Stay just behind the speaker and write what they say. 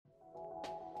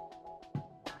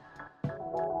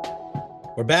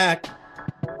We're back.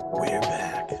 We're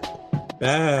back.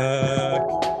 Back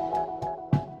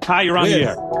Hi, you're on the with,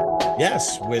 air.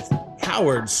 yes, with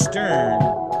Howard Stern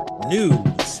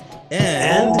news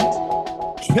and And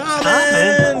comment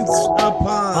comments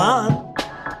upon on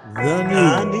the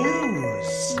the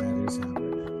news. news. That is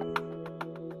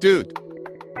Howard. Dude,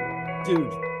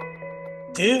 Dude,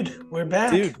 Dude, we're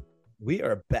back. dude, we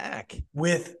are back.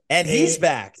 With And he's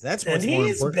back. That's and what's more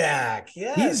he's important. back.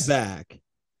 Yes. He's back.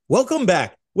 Welcome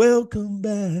back. Welcome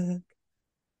back.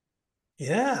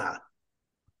 Yeah.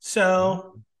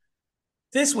 So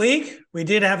this week we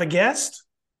did have a guest.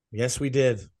 Yes, we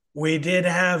did. We did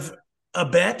have a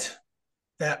bet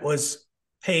that was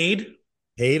paid.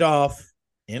 Paid off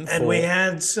in And full. we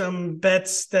had some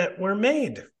bets that were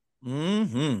made.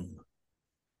 Mm-hmm.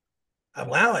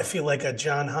 Wow, I feel like a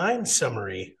John Himes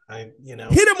summary. Hit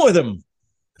him with him.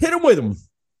 Hit him with him.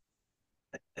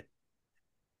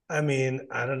 I mean,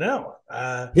 I don't know.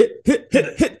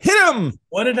 Hit him.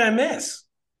 What did I miss?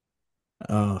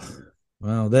 Oh,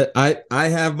 well, that I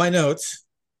have my notes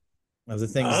of the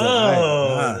things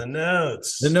The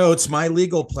notes. the notes, my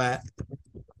legal plat,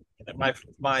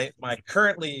 my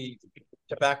currently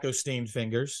tobacco stained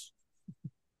fingers.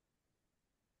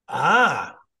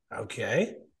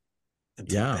 Okay. The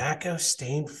Yeah. tobacco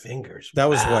stained fingers. That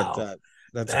was Wow. what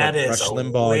that's That what is Rush a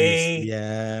Limbaugh way- used.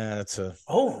 Yeah, that's a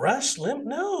Oh, Rush Limbaugh.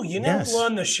 No, Yes.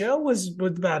 on the show was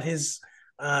about his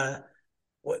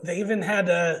what they even had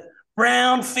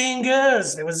Brown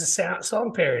Fingers. It was a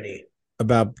song parody.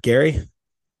 about Gary,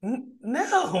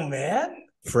 No, man.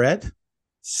 Fred,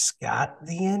 Scott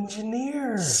the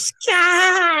engineer. Scott.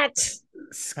 How could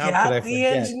I Scott the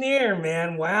forget? engineer,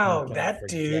 man. How Wow, could I that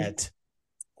dude. forget?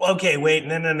 Okay, wait,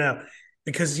 no.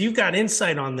 Because you've got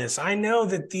insight on this. I know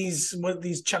that these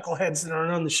chuckleheads that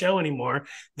aren't on the show anymore,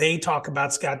 they talk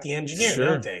about Scott the engineer, Sure.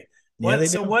 don't they? Yeah, they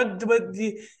do. What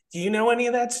do you know any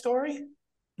of that story?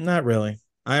 Not really.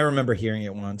 I remember hearing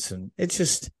it once, and it's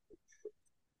just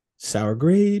sour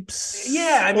grapes.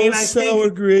 Yeah, I mean, Oh, I sour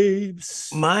think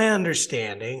grapes. my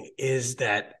understanding is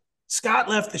that Scott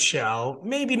left the show,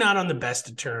 maybe not on the best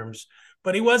of terms,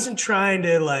 but he wasn't trying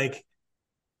to like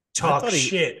talk thought he-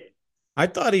 shit. I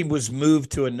thought he was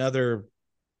moved to another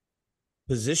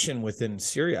position within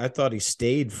Syria. I thought he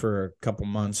stayed for a couple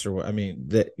months, or I mean,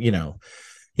 that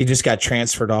he just got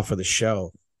transferred off of the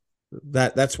show.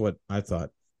 That's what I thought.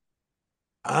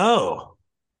 Oh,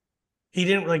 he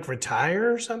didn't like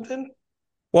retire or something?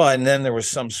 Well, and then there was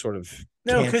some sort of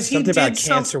No, because he something did about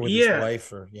cancer with his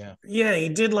wife, or Yeah, he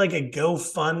did like a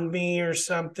GoFundMe or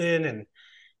something, and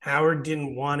Howard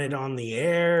didn't want it on the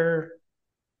air.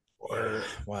 Or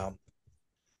wow.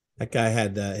 That guy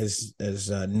had his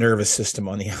nervous system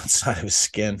on the outside of his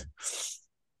skin.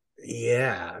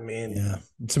 yeah, I mean, Yeah,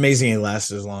 it's amazing he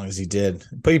lasted as long as he did.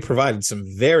 But he provided some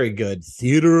very good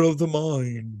theater of the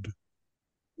mind.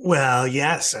 well,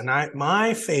 yes, and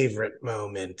my favorite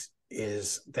moment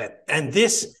is that, and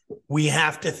this we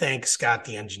have to thank Scott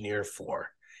the engineer for,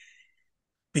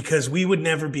 because we would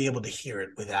never be able to hear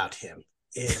it without him,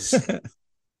 is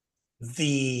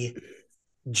the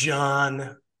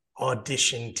John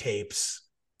audition tapes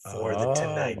for the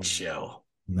Tonight Show.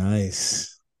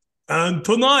 Nice. And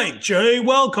tonight, Jay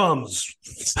welcomes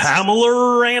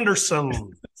Pamela Anderson.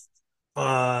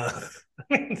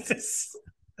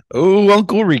 oh,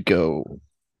 Uncle Rico.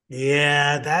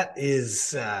 Yeah, that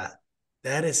is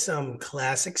some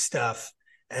classic stuff,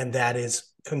 and that is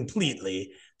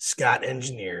completely Scott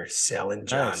Engineer selling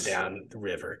John Nice. down the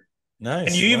river. Nice.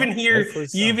 And you Well, hopefully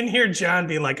so. even hear John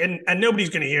being like, and nobody's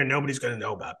gonna hear, nobody's gonna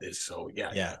know about this. So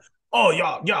yeah. Yeah. Oh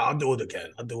yeah, I'll do it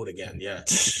again. Yeah.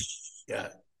 Yeah.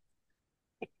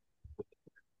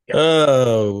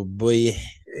 Oh boy.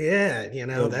 Yeah,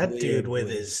 Oh, that boy, dude oh, with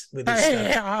boy. his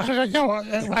stuff.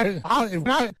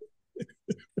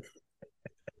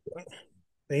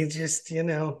 They just,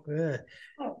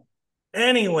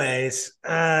 Anyways,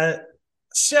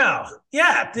 so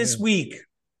yeah, this week.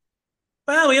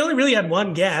 Well, we only really had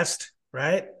one guest,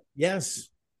 right? Yes.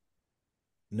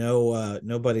 No,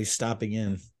 nobody's stopping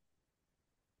in.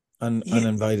 Yeah.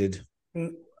 Uninvited.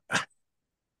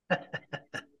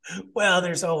 Well,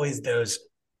 there's always those.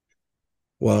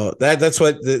 Well, that's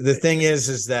what the thing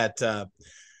is that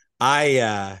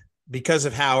I because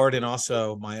of Howard and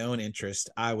also my own interest,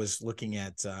 I was looking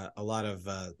at a lot of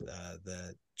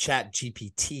the Chat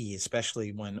GPT,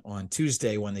 especially when on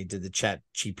Tuesday when they did the Chat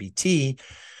GPT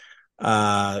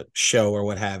show or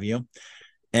what have you.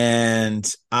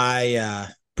 And I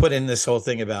put in this whole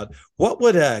thing about what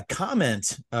would a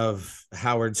comment of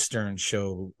Howard Stern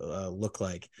show look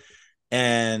like.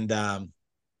 And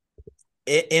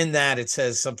in that, it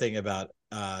says something about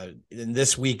in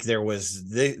this week there was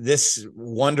this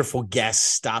wonderful guest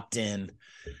stopped in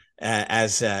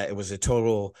as it was a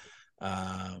total.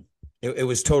 It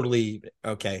was totally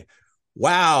okay.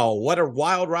 Wow, what a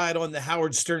wild ride on the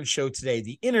Howard Stern show today.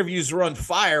 The interviews were on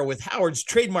fire with Howard's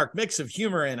trademark mix of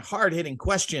humor and hard-hitting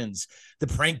questions. The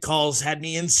prank calls had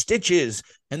me in stitches,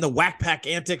 and the whack pack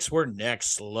antics were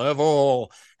next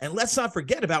level. And let's not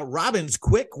forget about Robin's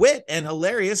quick wit and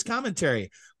hilarious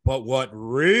commentary. But what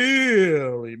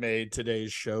really made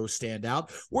today's show stand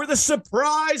out were the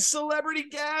surprise celebrity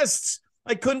guests.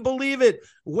 I couldn't believe it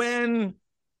when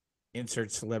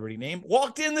insert celebrity name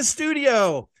walked in the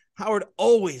studio. Howard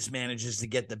always manages to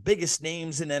get the biggest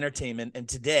names in entertainment, and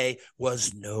today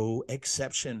was no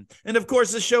exception. And of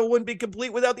course, the show wouldn't be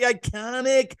complete without the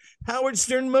iconic Howard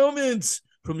Stern moments.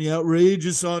 From the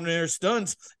outrageous on-air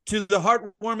stunts to the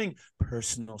heartwarming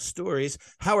personal stories,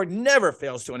 Howard never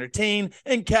fails to entertain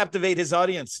and captivate his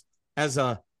audience. As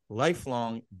a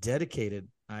lifelong dedicated,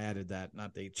 I added that,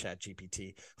 not the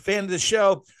ChatGPT, fan of the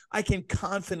show, I can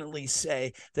confidently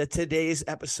say that today's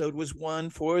episode was one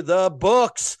for the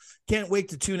books. Can't wait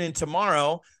to tune in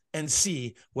tomorrow and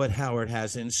see what Howard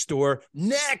has in store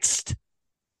next.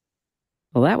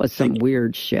 Well, that was some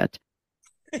weird shit.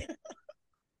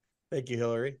 Thank you,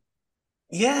 Hillary.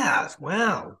 Yeah.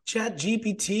 Wow.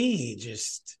 ChatGPT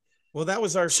just. Well, that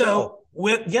was our So,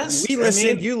 show. yes. We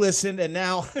listened, you listened, and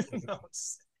now.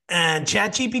 And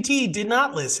ChatGPT did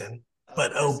not listen,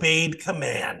 but obeyed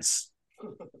commands.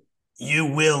 You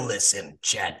will listen,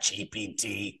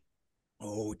 ChatGPT.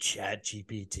 Oh,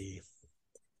 ChatGPT.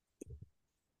 You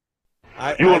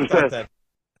I understand? thought that.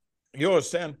 You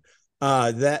understand?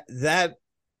 That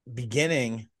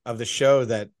beginning of the show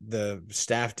that the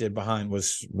staff did behind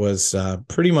was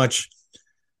pretty much.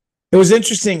 It was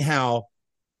interesting how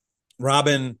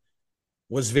Robin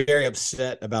was very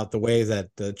upset about the way that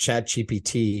the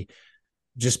ChatGPT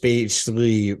just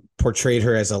basically portrayed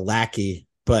her as a lackey.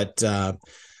 But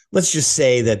let's just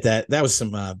say that was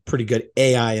some pretty good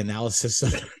AI analysis.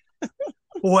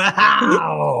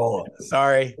 Wow.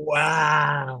 Sorry.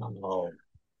 Wow.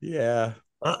 Yeah.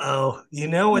 Uh-oh. You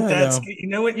know what you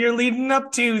know what you're leading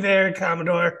up to there,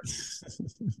 Commodore.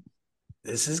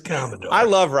 This is Commodore. I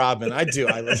love Robin. I do.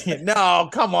 No,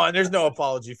 come on. There's no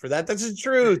apology for that. That's the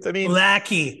truth. I mean,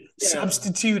 lackey. Yeah.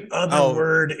 Substitute other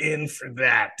word in for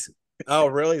that. Oh,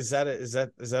 really? Is that I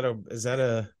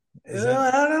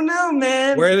don't know,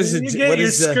 man. Where does it? What You're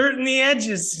is the skirting the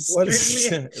edges? what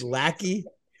is lackey?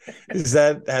 Does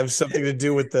that have something to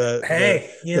do with the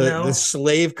the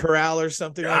slave corral or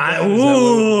something like that?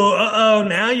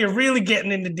 Now you're really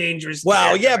getting into dangerous. Well,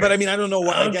 territory. yeah, but I mean, I don't know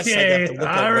what. I guess I have to look at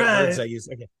what right. words I use.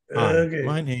 Okay. Hi,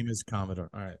 my name is Commodore.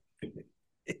 All right.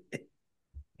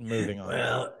 Moving on.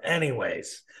 Well,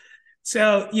 anyways,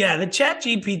 so yeah, the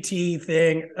ChatGPT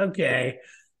thing. Okay,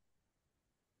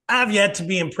 I've yet to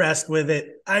be impressed with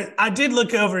it. I did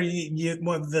look over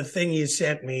the thing you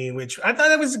sent me, which I thought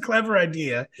that was a clever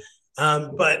idea.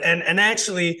 But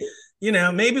actually,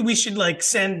 maybe we should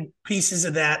send pieces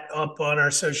of that up on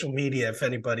our social media if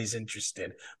anybody's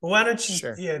interested. Well, why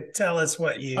don't you tell us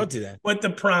I'll do that. What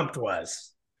the prompt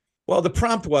was? Well, the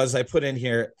prompt was I put in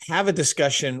here, have a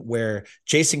discussion where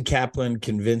Jason Kaplan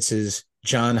convinces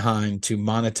John Hein to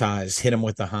monetize Hit Him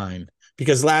with the Hein.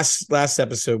 Because last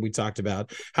episode we talked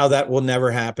about how that will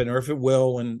never happen, or if it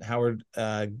will, when Howard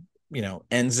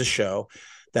ends the show,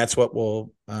 that's what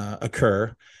will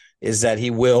occur, is that he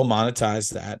will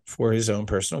monetize that for his own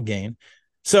personal gain.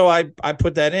 So I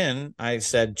put that in. I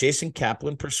said Jason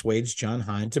Kaplan persuades John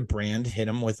Hein to brand Hit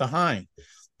Him with a Hein,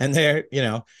 and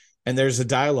there's a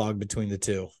dialogue between the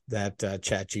two that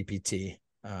ChatGPT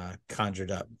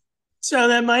conjured up. So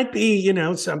that might be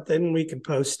something we could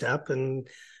post up and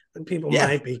people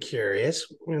might be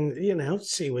curious and,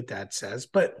 see what that says.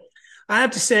 But I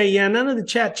have to say, none of the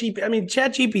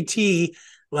ChatGPT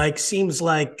seems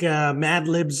like Mad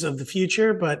Libs of the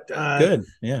future, but good.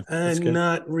 Yeah. Good.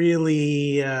 Not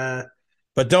really.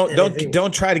 But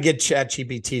don't try to get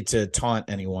ChatGPT to taunt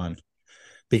anyone.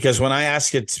 Because when I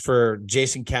asked it for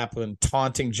Jason Kaplan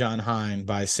taunting John Hein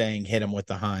by saying hit him with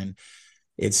the Hein,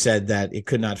 it said that it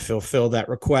could not fulfill that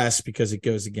request because it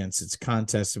goes against its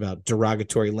contest about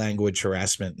derogatory language,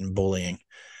 harassment, and bullying.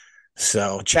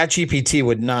 So ChatGPT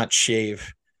would not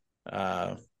shave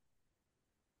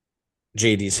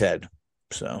JD's head.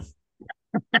 So.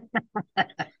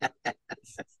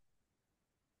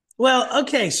 Well,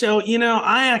 okay. So,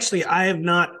 I have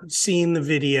not seen the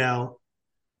video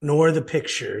nor the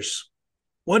pictures.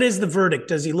 What is the verdict?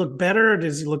 Does he look better or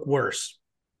does he look worse?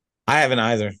 I haven't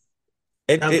either.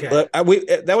 Okay.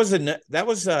 That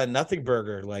was a nothing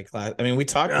burger. We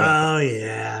talked about Oh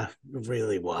yeah, it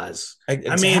really was. that.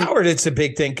 I To mean, Howard, it's a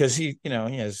big thing because he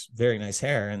has very nice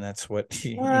hair, and that's what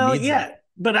he well, needs. yeah,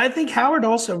 but I think Howard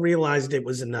also realized it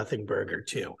was a nothing burger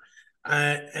too,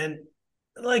 and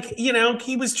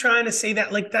he was trying to say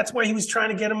that, that's why he was trying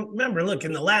to get him. Remember, look,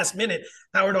 in the last minute,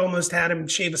 Howard almost had him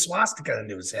shave a swastika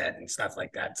into his head and stuff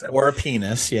like that. So, Or a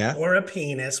penis, yeah. or a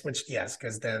penis, which yes,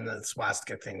 because then the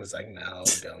swastika thing was like, no,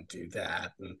 don't do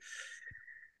that. And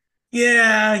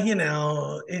yeah,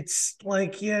 it's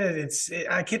like, yeah,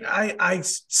 I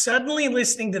suddenly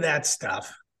listening to that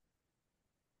stuff,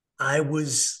 I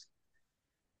was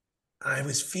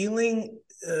feeling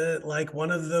like one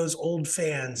of those old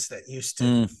fans that used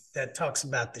to that talks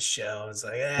about the show. It's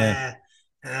like,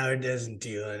 Howard doesn't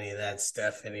do any of that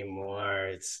stuff anymore.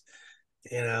 It's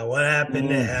what happened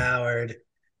to Howard?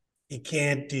 He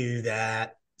can't do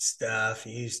that stuff.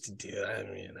 He used to do it.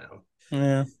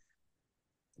 Yeah.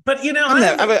 But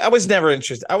I was never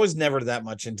interested. I was never that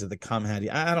much into the cum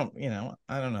hattie. I don't know.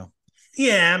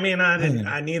 Yeah, I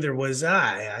didn't. Neither was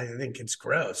I. I think it's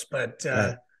gross, but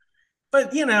Right.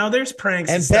 but there's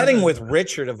pranks and betting with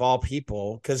Richard of all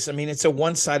people, because it's a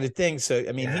one-sided thing. So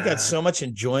he got so much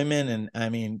enjoyment,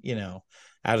 and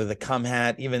out of the cum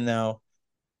hat, even though,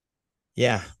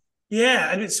 yeah.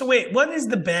 So wait, what is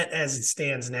the bet as it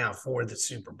stands now for the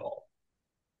Super Bowl?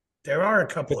 There are a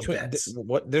couple of bets.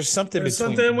 There's something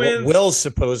between with Will's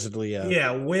supposedly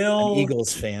Will, an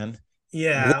Eagles fan.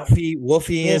 Yeah,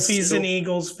 Wolfie's an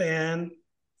Eagles fan,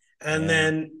 but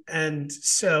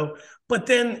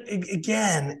then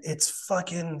again, it's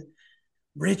fucking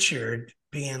Richard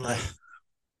being like,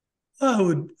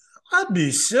 I'd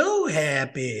be so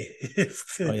happy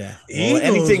if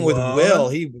anything with Will,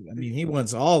 he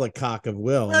wants all the cock of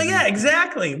Will. Well, yeah,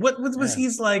 exactly. What was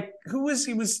he's like? Who was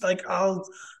he? Was like, I'll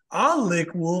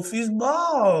lick Wolfie's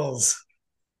balls.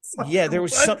 Yeah, there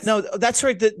was some. No, that's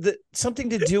right. The something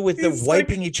to do with the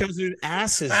wiping each other's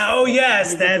asses. Oh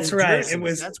yes, that's right. It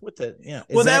was. That's what the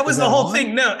Well, that was the whole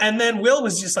thing. No, and then Will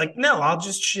was just like, "No, I'll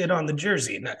just shit on the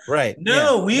jersey." No, right?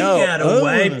 No, we gotta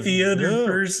wipe the other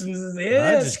person's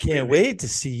ass. I just can't wait to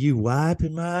see you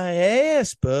wiping my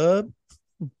ass, bub.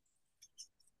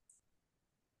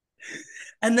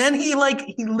 And then he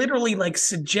literally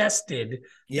suggested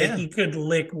that he could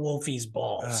lick Wolfie's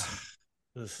balls.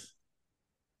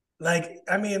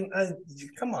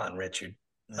 Come on, Richard.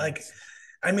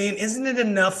 Isn't it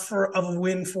enough of a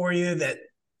win for you that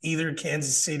either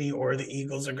Kansas City or the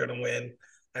Eagles are going to win?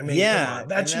 Come on.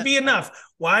 That should be enough.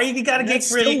 Why you got to get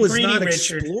greedy,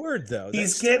 Richard? Though.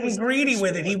 He's getting greedy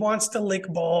with it. He wants to lick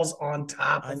balls on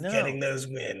top of getting those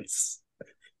wins.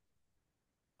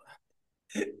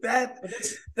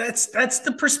 That's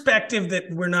the perspective that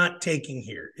we're not taking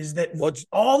here. Is that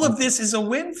all of this is a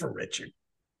win for Richard?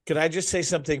 Could I just say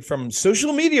something from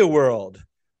social media world?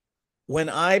 When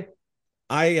I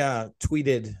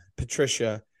tweeted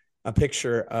Patricia a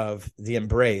picture of the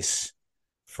embrace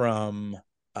from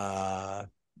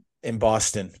in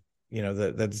Boston,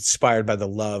 that's inspired by the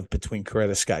love between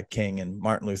Coretta Scott King and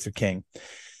Martin Luther King,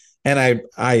 and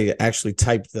I actually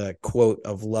typed the quote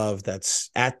of love that's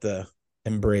at the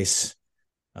embrace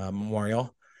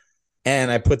memorial, and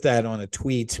I put that on a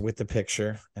tweet with the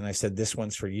picture, and I said, "This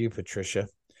one's for you, Patricia."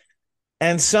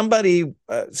 And somebody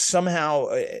somehow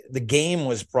the game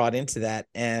was brought into that,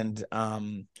 and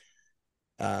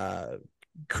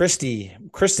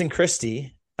Kristen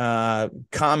Christie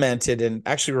commented and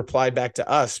actually replied back to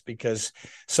us, because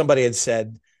somebody had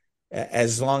said,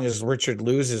 as long as Richard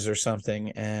loses or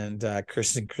something, and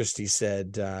Kristen Christie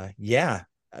said,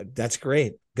 that's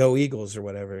great, go Eagles or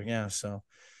whatever. Yeah, so.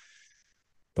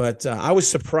 But I was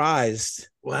surprised.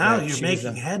 Wow, you're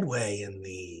making headway in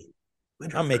the.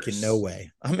 I'm making no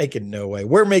way. We're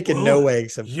making no way.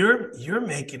 Except you're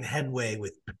making headway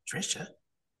with Patricia.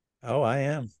 Oh, I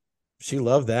am. She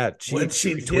loved that. She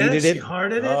retweeted it. She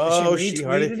hearted it. Oh, she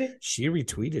retweeted it. She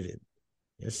retweeted it.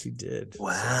 Yes, she did.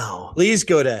 Wow. So please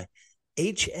go to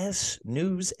HS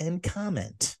News and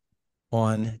Comment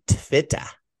on Twitter.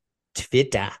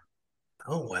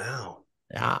 Oh wow.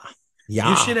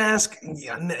 Yeah. You should ask,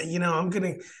 I'm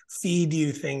going to feed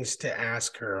you things to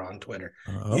ask her on Twitter.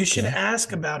 Okay. You should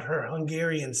ask about her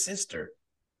Hungarian sister.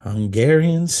 Okay.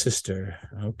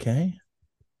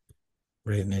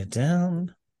 Writing it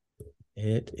down.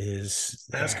 It is.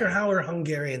 Ask her how her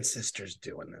Hungarian sister's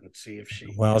doing and see if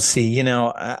she. Well, see,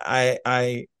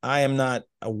 I am not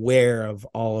aware of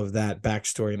all of that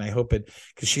backstory, and I hope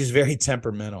because she's very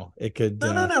temperamental. It could.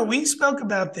 No. We spoke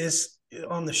about this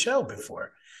on the show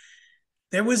before.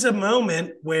 There was a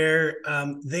moment where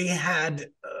they had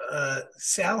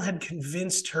Sal had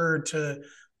convinced her to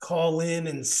call in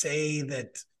and say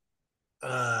that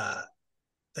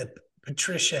that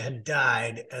Patricia had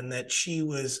died and that she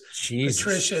was Jesus.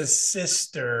 Patricia's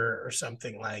sister or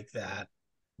something like that.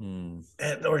 Hmm.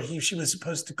 And she was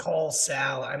supposed to call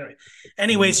Sal. I don't.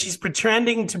 Anyways, she's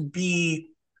pretending to be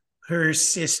her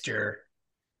sister,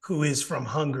 who is from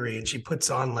Hungary, and she puts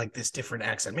on like this different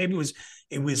accent. Maybe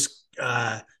it was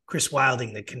Chris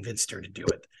Wilding that convinced her to do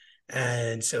it,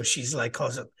 and so she's like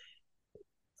calls up,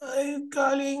 "I'm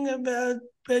calling about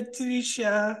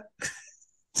Patricia."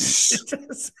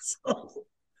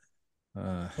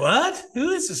 What?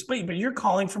 Who is this? Wait, but you're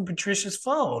calling from Patricia's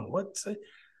phone. What's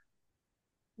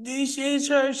this is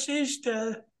her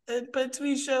sister, and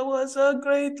Patricia was a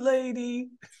great lady.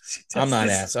 I'm not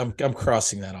asked. I'm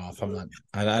crossing that off. I'm not.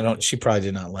 I don't. She probably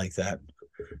did not like that.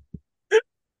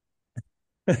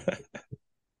 Maybe,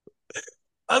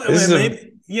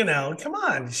 come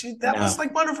on. That was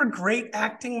like one of her great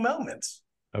acting moments.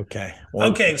 Okay.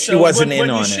 Well, okay. She wasn't in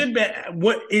on it.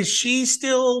 What is she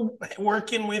still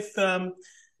working with?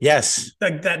 Yes.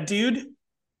 That dude.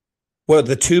 Well,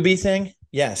 the Tubi thing.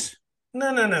 Yes.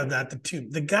 No, not the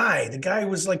Tubi. The guy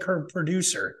was like her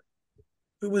producer.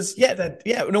 Who was that?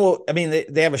 Yeah. No, I mean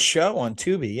they have a show on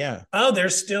Tubi. Yeah. Oh, they're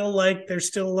still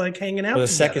hanging out. Well, the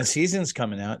second season's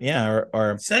coming out. Yeah.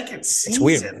 Or second season. It's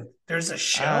weird. There's a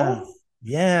show.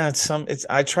 Yeah.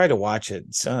 I try to watch it.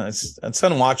 It's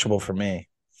unwatchable for me.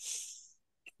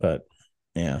 But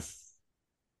yeah.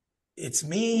 It's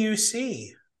Me You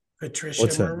See, Patricia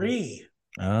Marie.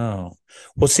 Oh,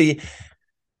 well, see.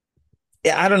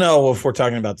 Yeah, I don't know if we're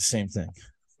talking about the same thing,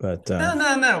 but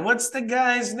no. What's the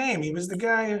guy's name? He was the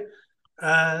guy.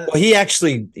 Well, he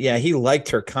actually, he liked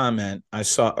her comment. I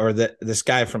saw, or that this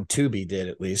guy from Tubi did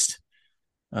at least.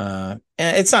 And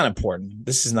it's not important.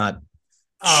 This is not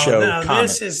show. No,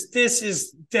 comment. This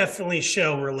is definitely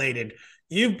show related.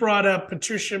 You've brought up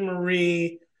Patricia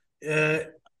Marie.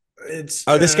 It's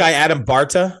this guy Adam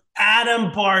Barta.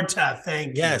 Adam Barta,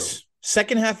 thank you. Yes.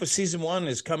 Second half of season 1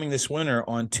 is coming this winter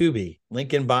on Tubi.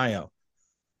 Link in bio.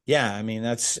 Yeah, I mean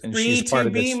she's part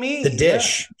of this. The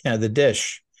Dish. Yeah, The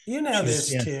Dish. You know this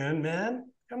tune, man.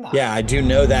 Come on. Yeah, I do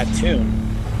know that tune.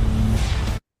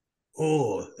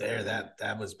 Oh,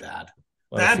 that was bad.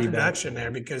 Bad production there,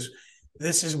 because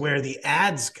this is where the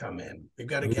ads come in. We've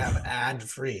got to have ad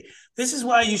free. This is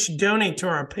why you should donate to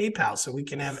our PayPal so we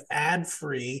can have ad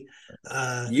free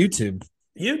YouTube.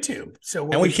 So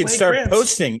and we can start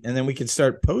posting, and then we can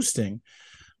start posting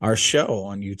our show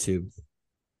on YouTube.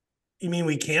 You mean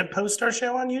we can't post our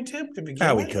show on YouTube to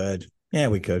begin with? We could. Yeah,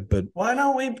 we could. But why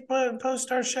don't we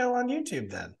post our show on YouTube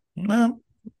then? Well,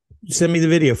 send me the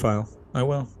video file. I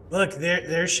will. Look,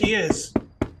 there she is.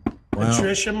 Wow.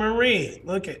 Patricia Marie.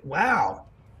 Look at wow.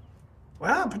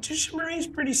 Patricia Marie's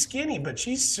pretty skinny, but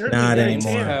she's certainly not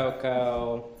anymore.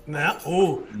 Coco.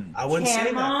 No, I wouldn't say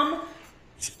that. Mom?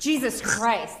 Jesus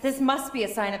Christ! This must be a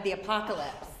sign of the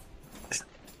apocalypse.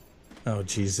 Oh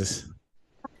Jesus!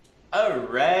 All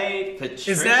right,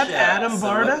 Patricia. Is that Adam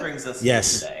Barta? What brings us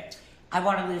yes. Today? I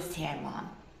want to lose tan, Mom.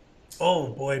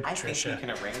 Oh boy, Patricia. I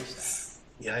think we can arrange that.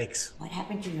 Yikes! What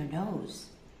happened to your nose?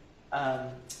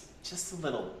 Just a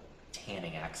little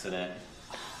tanning accident.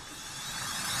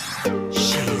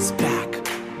 She's back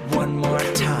one more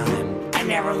time. I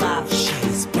never left.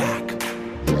 She's back.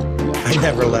 I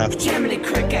never left. Jiminy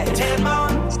Cricket.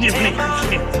 Jiminy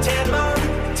Cricket.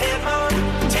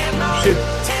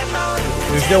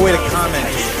 There's no way to comment.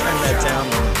 Just turn that down.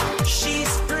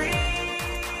 She's free.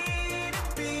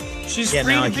 She's free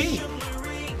to be.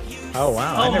 Oh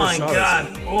wow! Oh my God!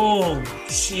 Oh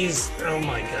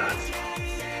my God!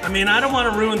 I mean, I don't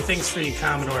want to ruin things for you,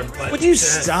 Commodore, but would you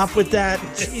stop with that?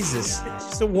 Jesus,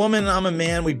 she's a woman. I'm a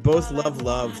man. We both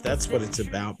love. That's what it's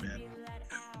about, man.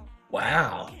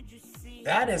 Wow,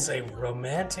 that is a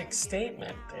romantic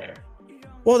statement there.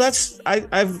 Well,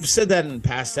 I've said that in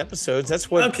past episodes. That's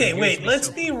what. Okay, wait. Let's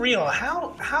be real.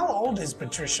 How old is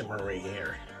Patricia Marie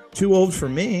here? Too old for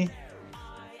me.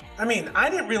 I mean, I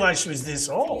didn't realize she was this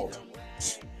old.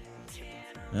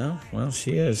 No, well,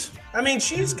 she is. I mean,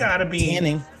 she's got to be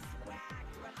tanning.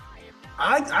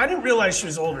 I didn't realize she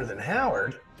was older than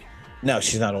Howard. No,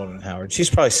 she's not older than Howard. She's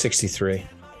probably 63.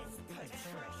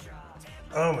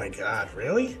 Oh my God,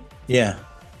 really? Yeah.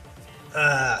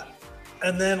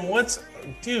 And then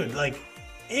dude, like,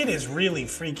 it is really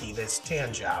freaky, this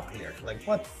tan job here. Like,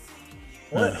 what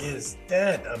is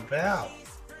that about?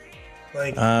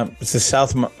 Like, it's a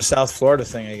South Florida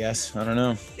thing, I guess. I don't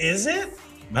know. Is it?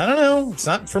 I don't know. It's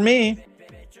not for me.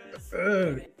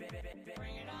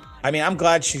 I mean, I'm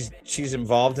glad she's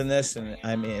involved in this, and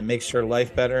I mean, it makes her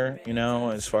life better,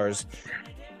 as far as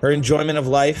her enjoyment of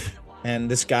life, and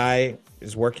this guy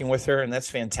is working with her, and that's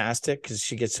fantastic because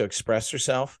she gets to express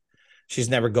herself. She's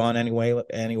never gone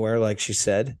anywhere, like she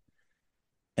said.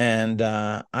 And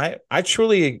I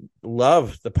truly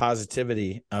love the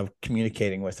positivity of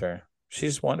communicating with her.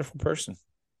 She's a wonderful person.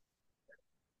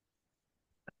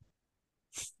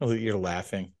 Oh, you're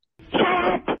laughing.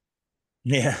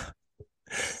 Yeah.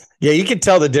 Yeah, you can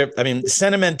tell the difference. I mean,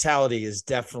 sentimentality is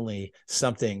definitely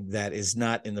something that is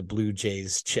not in the Blue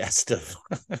Jays chest of.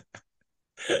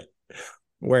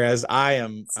 Whereas I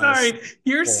am. Sorry,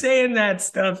 you're saying that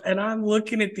stuff, and I'm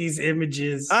looking at these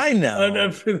images. I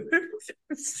know.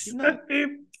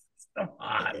 Come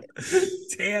on,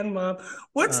 Tan Mom.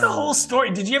 What's the whole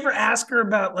story? Did you ever ask her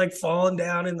about like falling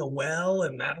down in the well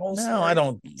and that whole story? No, I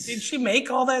don't. Did she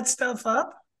make all that stuff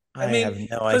up? I mean, have no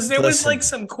idea. Because there was like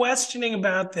some questioning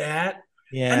about that.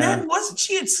 Yeah. And then wasn't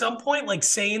she at some point like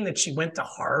saying that she went to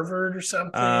Harvard or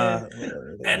something?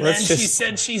 And then she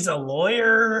said she's a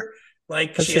lawyer,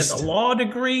 like she has a law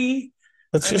degree.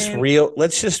 Let's just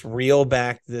reel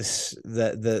back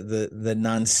the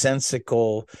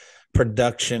nonsensical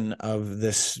production of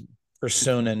this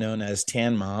persona known as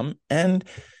Tan Mom and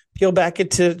peel back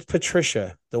it to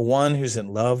Patricia, the one who's in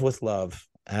love with love,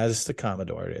 as the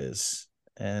Commodore is.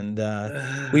 And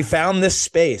we found this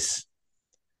space,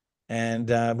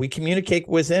 and we communicate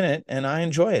within it, and I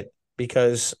enjoy it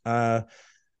because the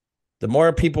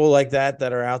more people like that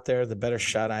are out there, the better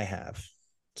shot I have.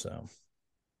 So,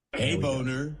 hey,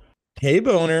 Boner. Hey,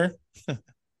 Boner.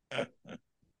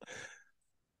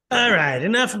 All right,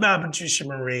 enough about Patricia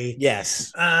Marie.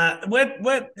 Yes. What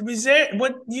was there?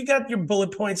 What you got your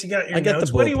bullet points? You got your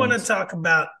notes. What do you want to talk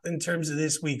about in terms of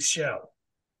this week's show?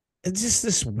 It's just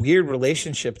this weird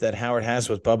relationship that Howard has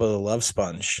with Bubba the Love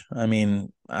Sponge. I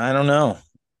mean, I don't know.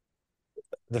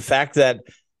 The fact that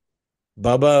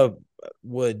Bubba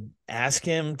would ask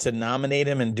him to nominate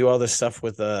him and do all this stuff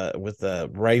with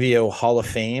the Radio Hall of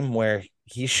Fame, where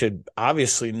he should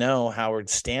obviously know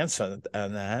Howard's stance on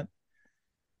that.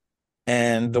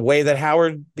 And the way that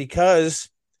Howard, because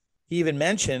he even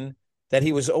mentioned that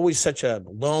he was always such a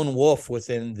lone wolf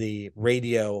within the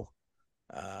radio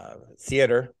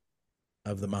theater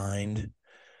of the mind,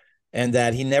 and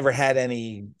that he never had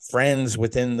any friends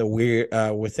within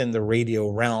the radio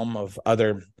realm of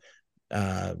other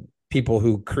people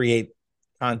who create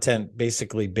content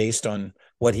basically based on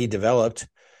what he developed.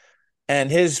 And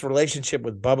his relationship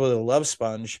with Bubba the Love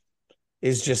Sponge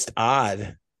is just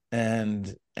odd.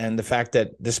 And the fact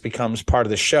that this becomes part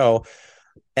of the show.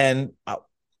 And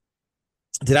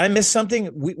did I miss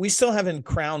something? We still haven't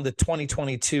crowned the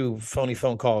 2022 Phony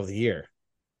Phone Call of the Year.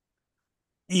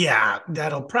 Yeah,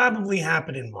 that'll probably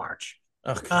happen in March.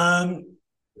 Okay.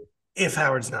 If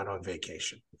Howard's not on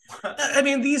vacation. I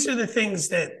mean, these are the things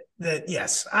that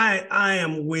yes, I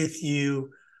am with you,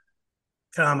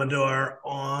 Commodore,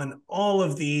 on all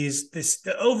of these.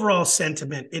 The overall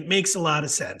sentiment, it makes a lot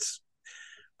of sense.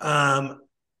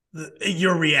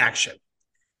 Your reaction.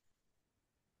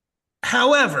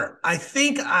 However, I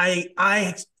think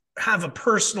I have a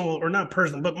personal, or not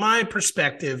personal, but my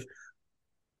perspective.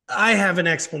 I have an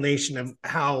explanation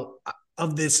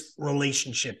of this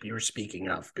relationship you're speaking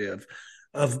of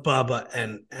Bubba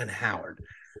and Howard.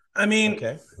 I mean,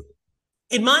 okay.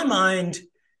 In my mind,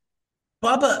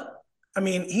 Bubba, I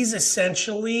mean, he's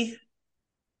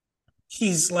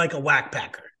like a whack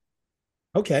packer.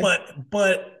 Okay.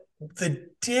 But the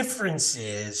difference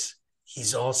is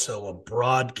he's also a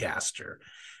broadcaster.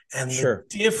 And the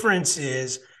difference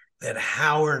is that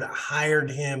Howard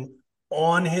hired him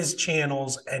on his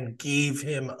channels and gave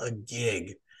him a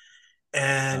gig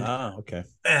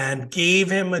and gave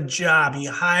him a job. He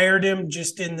hired him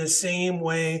just in the same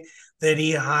way that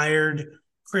he hired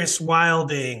Chris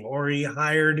Wilding, or he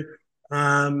hired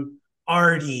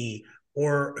Artie,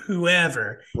 or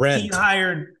whoever. Brent. He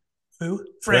hired who?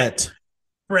 Brett.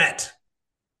 Right.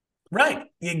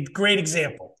 Great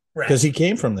example. Because he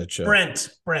came from that show.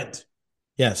 Brent.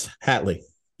 Yes. Hatley.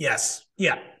 Yes.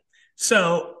 Yeah.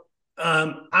 So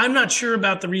I'm not sure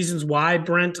about the reasons why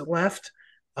Brent left,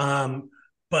 but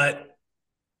Bubba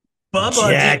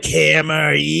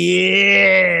Jackhammer,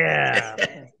 yeah.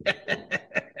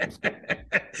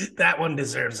 That one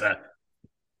deserves a.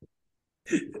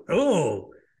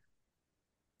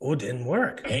 Didn't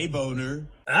work. Hey, Boner.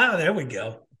 There we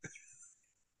go.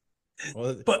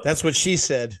 Well, but that's what she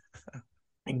said.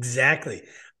 Exactly.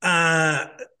 No,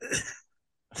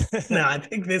 I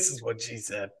think this is what she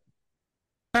said.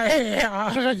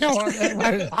 Yeah.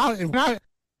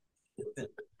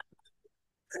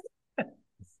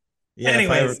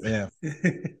 Anyways,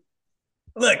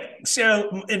 look,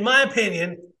 so in my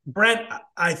opinion, Brent,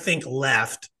 I think,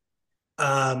 left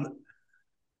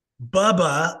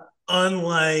Bubba,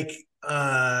 unlike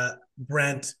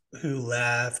Brent who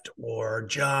left, or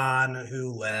John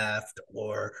who left,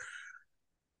 or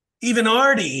even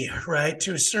Artie, right,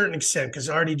 to a certain extent, because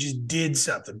Artie just did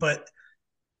something. But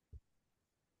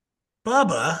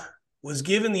Bubba was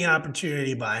given the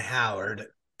opportunity by Howard.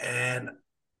 And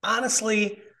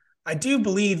honestly, I do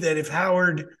believe that if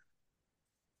Howard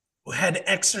had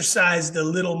exercised a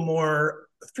little more,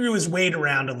 threw his weight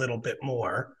around a little bit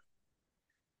more,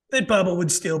 that Bubba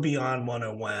would still be on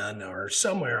 101 or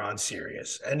somewhere on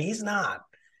Sirius. And he's not.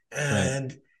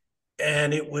 And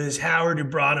it was Howard who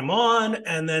brought him on.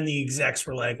 And then the execs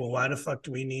were like, well, why the fuck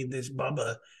do we need this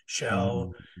Bubba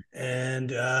show?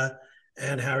 And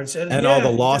Howard said, and all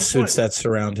the lawsuits that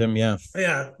surround him. Yeah.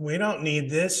 Yeah. We don't need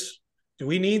this. Do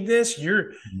we need this?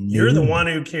 You're the one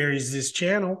who carries this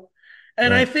channel.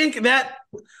 And I think that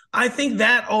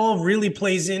all really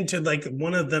plays into like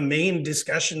one of the main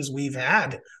discussions we've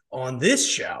had on this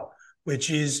show, which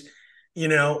is,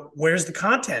 where's the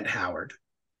content, Howard?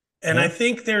 And I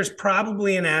think there's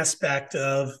probably an aspect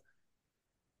of,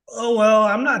 oh, well,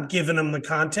 I'm not giving them the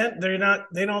content.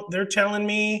 They're telling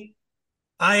me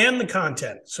I am the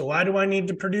content. So why do I need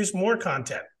to produce more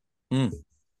content?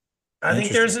 I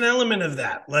think there's an element of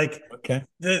that. Like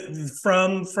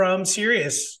from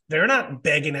Sirius, they're not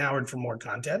begging Howard for more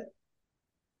content.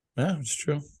 Yeah, it's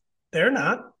true. They're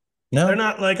not. No. They're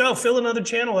not like, oh, fill another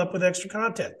channel up with extra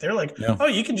content. They're like, oh,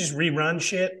 you can just rerun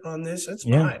shit on this. That's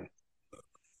fine.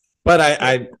 But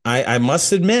I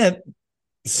must admit,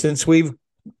 since we've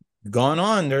gone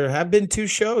on, there have been 2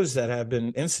 shows that have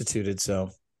been instituted.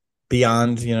 So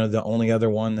beyond, the only other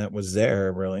one that was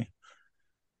there, really.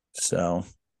 So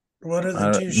what are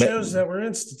the 2 shows that were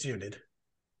instituted?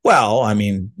 Well, I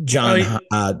mean, John,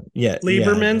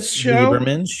 Lieberman's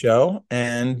show,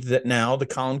 and now the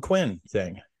Colin Quinn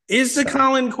thing. Is the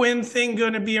Colin Quinn thing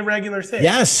going to be a regular thing?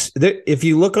 Yes. If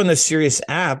you look on the Sirius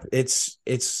app, it's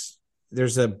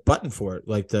there's a button for it.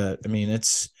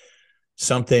 It's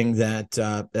something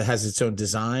that has its own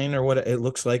design, or what it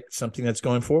looks like, something that's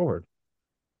going forward,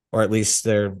 or at least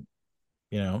they're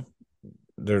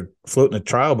floating a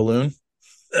trial balloon.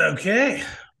 Okay.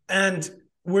 And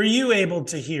were you able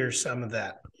to hear some of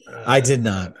that? I did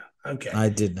not. Okay. I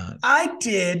did not. I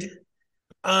did.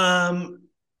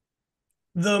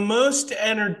 The most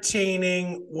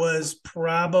entertaining was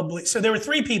probably, so there were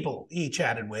 3 people he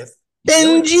chatted with.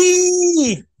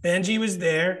 Benji was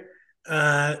there,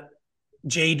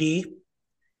 JD,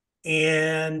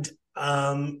 and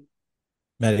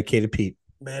Medicated Pete.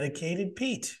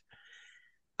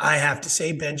 I have to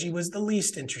say Benji was the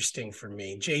least interesting for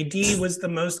me. JD was the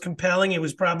most compelling. It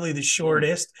was probably the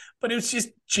shortest, but it was just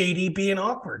JD being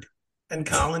awkward. And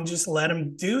Colin just let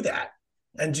him do that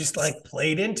and just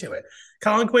played into it.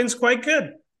 Colin Quinn's quite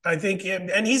good, I think,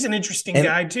 and he's an interesting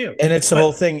guy too. And it's the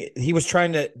whole thing. He was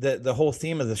trying to, the whole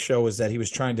theme of the show was that he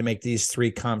was trying to make these 3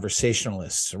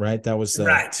 conversationalists, right? That was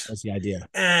the idea.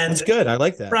 And it's good. I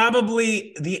like that.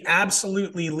 Probably the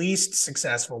absolutely least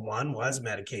successful one was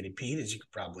Medicated Pete, as you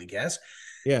could probably guess.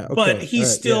 Yeah. Okay. But he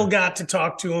still got to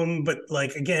talk to him. But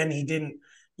again, he didn't,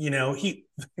 he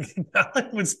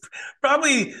was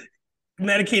probably,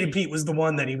 Medicated Pete was the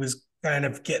one that he was kind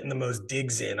of getting the most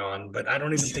digs in on, but I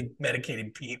don't even think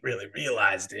Medicated Pete really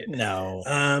realized it. No.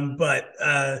 I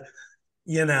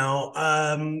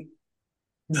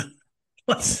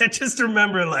just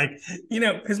remember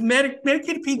because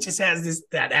Medicated Pete just has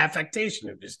that affectation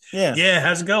of just,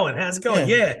 how's it going?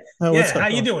 Yeah. How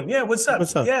you doing? Yeah. What's up?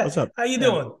 Yeah. What's up? How you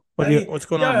doing? What's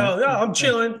going on? Yeah, I'm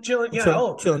chilling.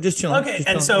 Yeah. Chilling, just chilling. Okay.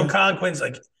 Just chilling. Colin Quinn's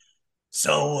like,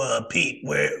 so Pete,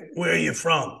 where are you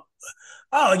from?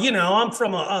 Oh, I'm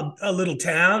from a little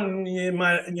town, a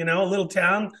little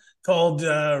town called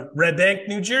Red Bank,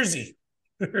 New Jersey.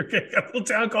 A little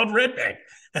town called Red Bank.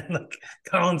 And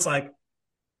Colin's like,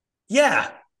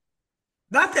 yeah,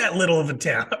 not that little of a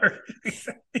town.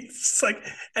 It's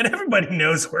and everybody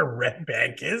knows where Red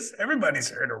Bank is. Everybody's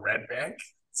heard of Red Bank.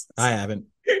 I haven't.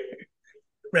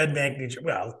 Red Bank, New Jersey.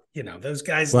 Well, those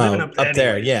guys living up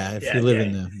there. Yeah, if you live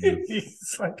in there.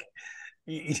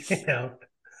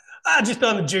 It's just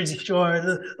on the Jersey Shore,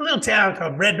 a little town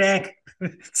called Red Bank.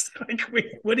 It's wait,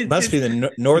 what is Must this? be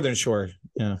the Northern Shore.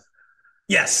 Yeah.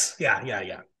 Yes.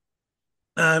 Yeah.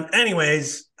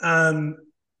 Anyways,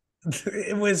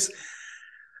 it was,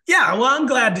 well, I'm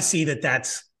glad to see that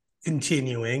that's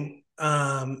continuing.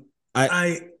 I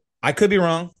could be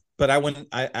wrong, but I wouldn't.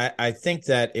 I think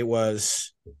that it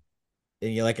was,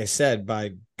 like I said,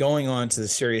 by going on to the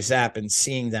Sirius app and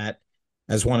seeing that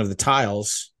as one of the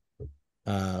tiles.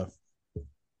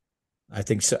 I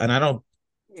think so, and I don't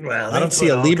Well, I don't see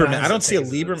a Lieberman. I don't see a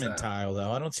Lieberman Lieberman tile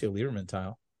though. I don't see a Lieberman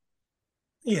tile.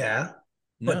 Yeah,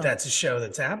 No. but that's a show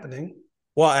that's happening.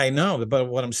 Well, I know, but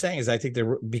what I'm saying is, I think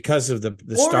they're because of the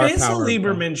Or star is power. a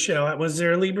Lieberman show? Was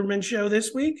there a Lieberman show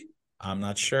this week? I'm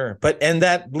not sure, and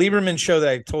that Lieberman show that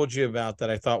I told you about that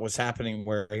I thought was happening,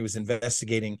 where he was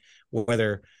investigating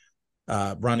whether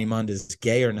Ronnie Mund is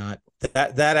gay or not.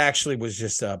 That actually was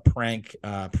just a prank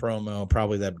promo,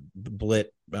 probably that Blit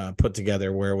put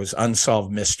together, where it was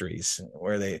unsolved mysteries,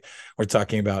 where they were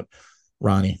talking about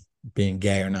Ronnie being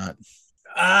gay or not.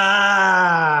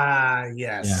 Ah,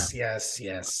 yes,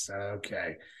 yes.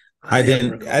 Okay. I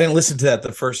didn't listen to that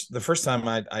the first time.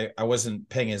 I wasn't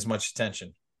paying as much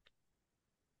attention.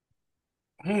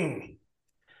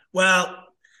 Well,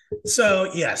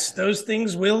 so yes, those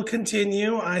things will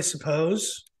continue, I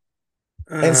suppose.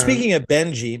 And speaking of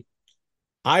Benji,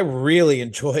 I really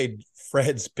enjoyed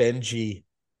Fred's Benji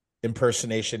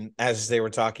impersonation as they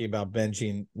were talking about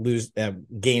Benji and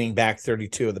gaining back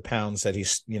 32 of the pounds that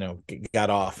he's got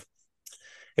off.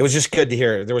 It was just good to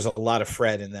hear. There was a lot of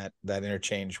Fred in that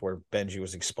interchange where Benji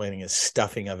was explaining his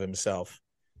stuffing of himself.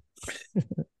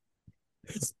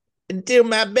 Until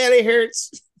my belly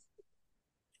hurts.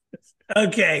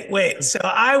 Okay, wait. So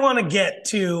I want to get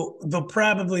to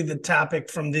probably the topic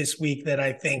from this week that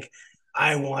I think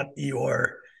I want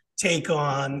your take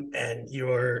on and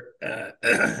your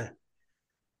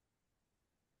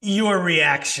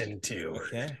reaction to.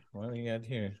 Okay, what do you got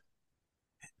here?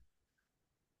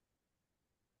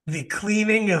 The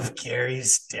cleaning of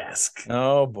Gary's desk.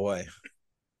 Oh boy,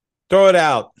 throw it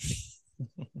out.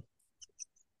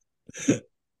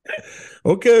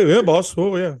 Okay, yeah, boss.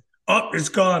 Oh yeah. Oh, it's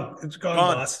gone. It's gone,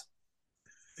 boss.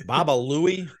 Baba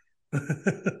Louie.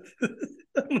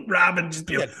 Robin just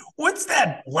be like, what's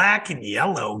that black and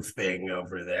yellow thing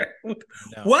over there? No.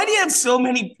 Why do you have so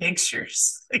many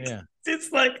pictures?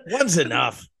 It's like one's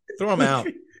enough. Throw them out.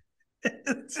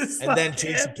 And then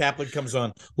Jason Kaplan comes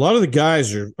on. A lot of the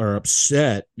guys are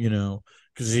upset,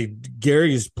 because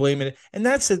Gary is blaming it. And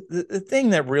that's the thing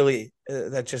that really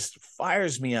that just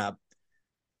fires me up.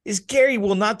 Is Gary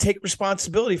will not take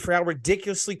responsibility for how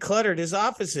ridiculously cluttered his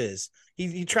office is.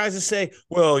 He tries to say,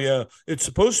 well, yeah, it's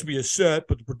supposed to be a set,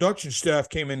 but the production staff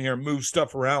came in here and moved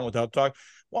stuff around without talking.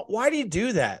 Why do you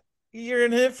do that? You're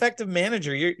an ineffective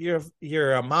manager.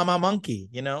 You're a mama monkey,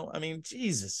 I mean,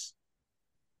 Jesus.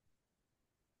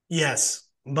 Yes,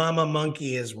 Mama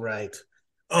Monkey is right.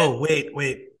 Oh,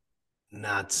 wait.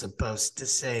 Not supposed to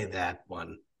say that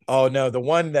one. Oh, no, the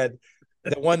one that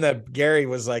Gary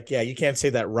was like, yeah, you can't say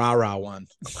that rah-rah one.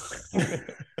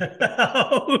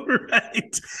 Oh,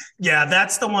 right. Yeah,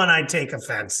 that's the one I take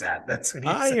offense at. That's what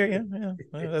I hear you.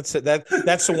 Yeah. That's it.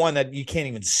 That's the one that you can't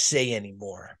even say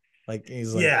anymore. Like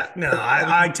he's like, yeah, no,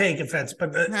 I take offense,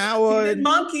 but Howard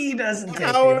Monkey doesn't.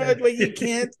 Howard, well, you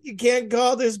can't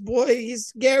call this boy.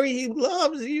 He's Gary. He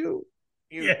loves you.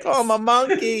 You call him a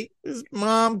monkey. His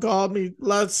mom called me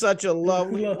such a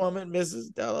lovely woman,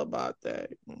 Mrs.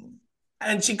 Delabate.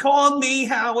 And she called me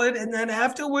Howard, and then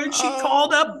afterwards she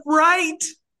called up Bright.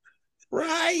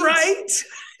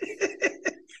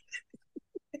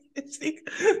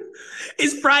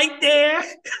 Is Bright there?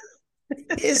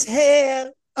 His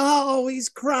hair. Oh, he's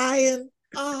crying.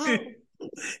 Oh.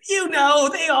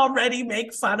 They already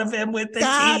make fun of him with the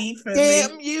teeth.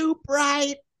 Damn you,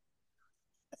 Bright.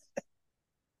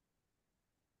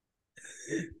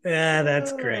 Yeah,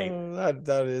 that's great.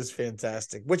 That is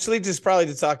fantastic. Which leads us probably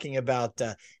to talking about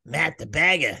Matt the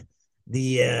Bagger,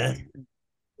 the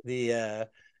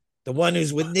one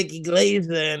who's with Nikki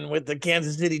Glazer and with the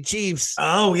Kansas City Chiefs.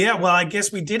 Oh yeah, well I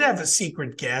guess we did have a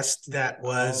secret guest that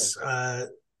was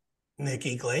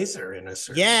Nikki Glazer in a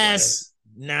certain way.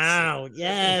 No.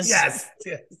 Yes.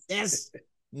 Yes.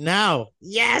 No.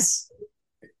 Yes.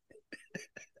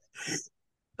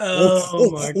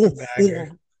 Oh, Mark the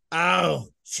Bagger. Oh,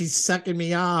 she's sucking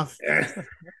me off.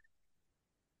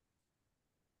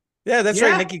 Yeah, that's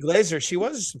right. Nikki Glazer. She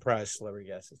was a surprise celebrity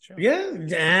guest. That's true. Yeah,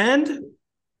 and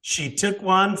she took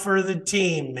one for the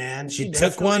team, man. She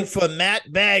took one for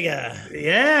Matt Bagger.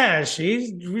 Yeah,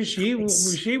 she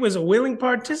was a willing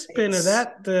participant of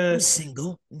that. I'm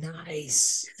single.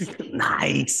 Nice.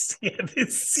 Yeah,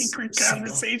 this secret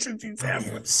conversations he's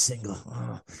having. I'm single.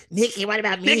 Oh. Nikki, what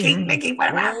about me? Nikki, what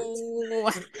about?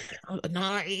 Oh,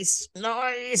 nice.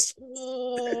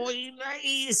 Oh,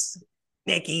 nice.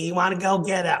 Nikki, you want to go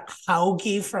get a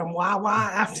hoagie from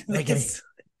Wawa after this?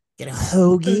 Get a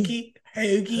hoagie.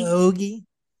 Hoagie.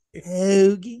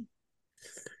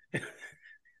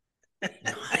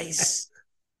 Nice.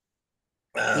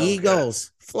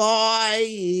 Eagles fly.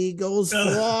 It's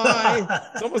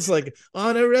almost like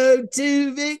on a road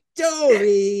to victory.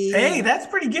 story. Hey, that's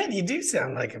pretty good. You do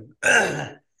sound like him.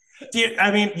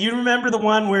 You remember the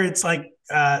one where it's like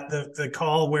the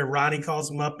call where Ronnie calls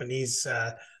him up and he's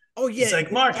Oh yeah, he's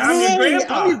like, Mark, I'm your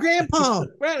grandpa. I'm your grandpa.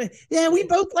 Right? Yeah, we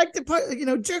both like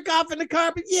to, jerk off in the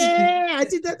carpet. Yeah, I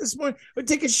did that this morning. Or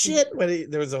take a shit.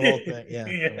 There was a whole thing.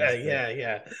 Yeah,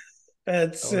 yeah.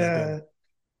 That's That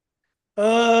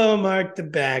Mark the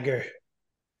Bagger.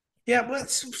 Yeah, but for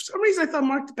some reason I thought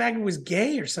Mark the Bagger was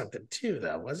gay or something too,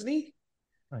 though, wasn't he?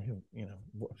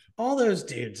 All those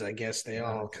dudes, I guess they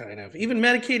all kind of, even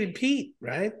Medicated Pete,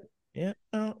 right? Yeah,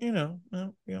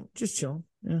 just chilling.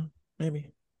 Yeah,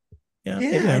 maybe. Yeah,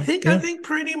 I think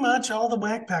pretty much all the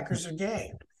whackpackers are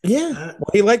gay. Yeah,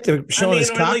 he liked to show his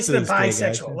cock at least to the those gay guys.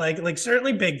 bisexual, like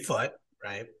certainly Bigfoot,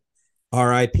 right?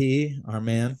 R.I.P. our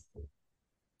man,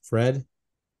 Fred.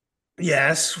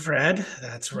 Yes, Fred.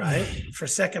 That's right. For a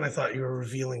second, I thought you were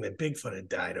revealing that Bigfoot had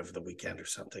died over the weekend or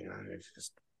something.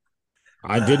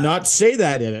 I did not say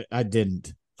that in it. I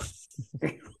didn't.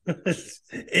 It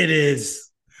is.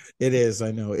 It is.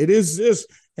 I know. It is this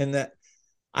and that.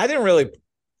 I didn't really.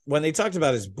 When they talked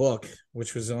about his book,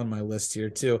 which was on my list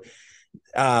here too,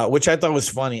 which I thought was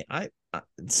funny.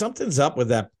 Something's up with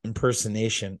that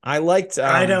impersonation. I liked.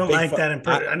 I don't Bigfoot. like that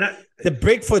impersonation. The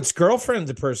Bigfoot's girlfriend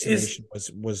impersonation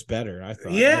was better. I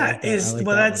thought. Yeah,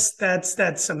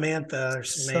 that's Samantha or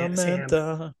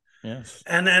Samantha. Sam. Yes.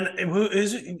 And then who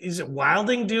is it?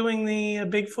 Wilding doing the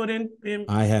Bigfoot in?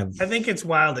 I think it's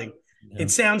Wilding. Yeah.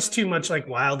 It sounds too much like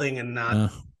Wilding and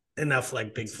not enough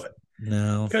like Bigfoot.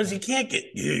 No, because you can't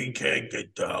get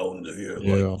down here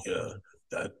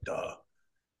that.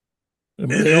 The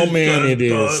mailman, it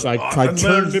is. I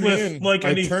turned him in. I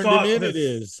turned him in. It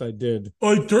is. I did.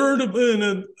 I turned him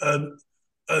in,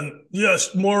 and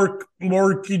yes,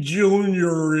 Marky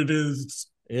Jr. It is.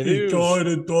 He died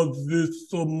and does this.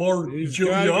 So Mark Jr.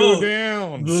 Gotta go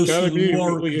down. This gotta be.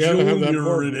 Mark We gotta have that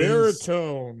Jr. It is.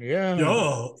 baritone. Yeah.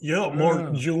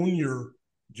 Mark Jr.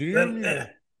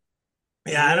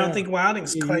 I don't think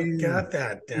Wilding's quite got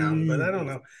that down, but I don't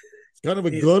know. It's kind of a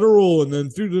guttural, and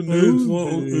then through the nose.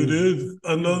 It is,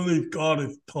 and then he's got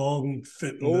his tongue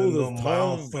sitting in the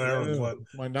mouth there. Yeah. But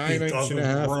my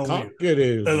 9.5 cock it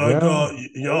is. And I got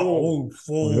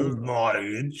full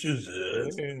 9 inches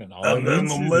in. And then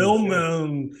the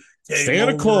mailman came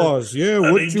Santa Claus,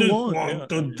 and what he you just want?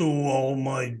 to do all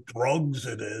my drugs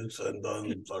it is, and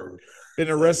then been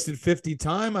arrested 50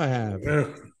 times. I have.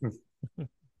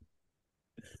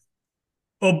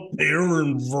 Up here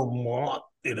in Vermont,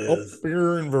 it is. Up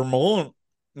here in Vermont,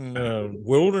 in the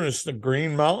wilderness, the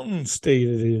Green Mountain State,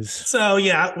 it is. So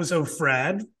it was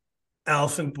Fred,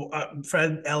 Elephant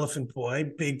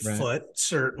Boy, Bigfoot, right.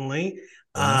 Certainly.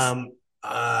 Yes.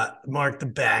 Mark the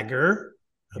Bagger.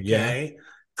 Okay.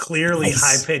 Clearly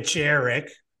high pitch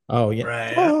Eric. Oh yeah.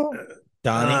 Right. Oh.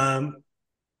 Donnie.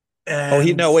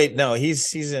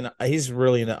 He's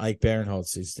really into Ike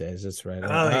Barinholtz these days. That's right.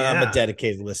 I'm a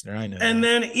dedicated listener. I know. And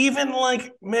then even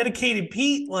like Medicated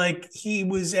Pete, like he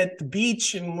was at the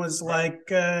beach and was like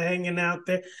hanging out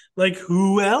there. Like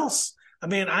who else? I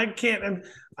mean, I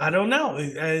don't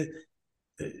know.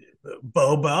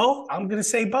 Bobo. I'm gonna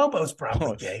say Bobo's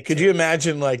probably gay. Could you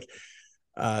imagine like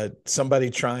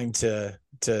somebody trying to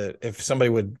if somebody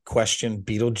would question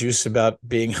Beetlejuice about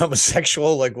being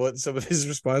homosexual, like what some of his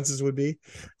responses would be?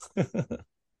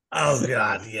 Oh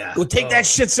God, yeah. Go take that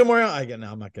shit somewhere else.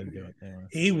 I'm not gonna do it. Anyway.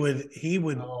 He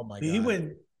would. Oh my God. He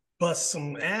would bust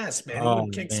some ass, man. He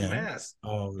would kick some ass.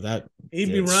 Oh,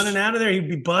 he'd be running out of there. He'd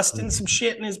be busting some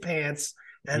shit in his pants,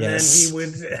 and then he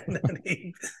would. And then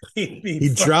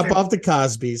he'd drop off the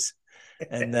Cosbys,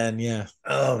 and then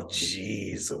Oh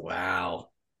jeez! Wow.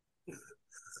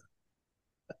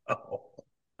 Oh.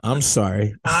 I'm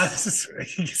sorry.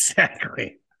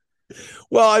 Exactly.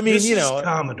 Well, I mean, this is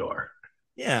Commodore.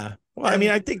 Yeah. Well, I mean,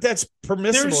 I think that's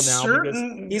permissible now because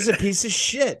he's a piece of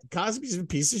shit. Cosby's a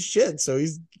piece of shit. So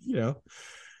he's,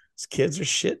 his kids are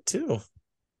shit too.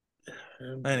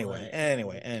 Anyway.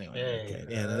 Okay.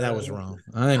 Yeah, that was wrong.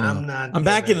 I know. I'm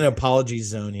back in an apology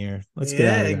zone here. Let's get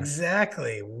out of there.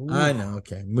 Exactly. Ooh. I know.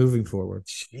 Okay. Moving forward.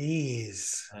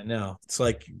 Jeez. I know. It's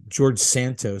like George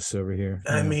Santos over here.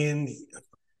 I mean,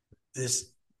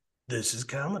 this is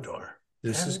Commodore.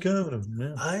 This is Commodore.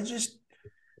 Yeah.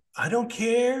 I don't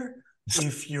care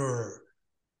if you're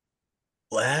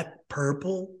black,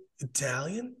 purple,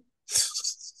 Italian.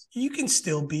 You can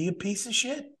still be a piece of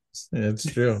shit. That's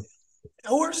true.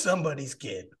 Or somebody's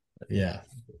kid. Yeah.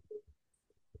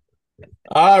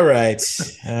 All right.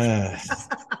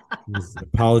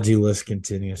 Apology list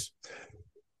continues.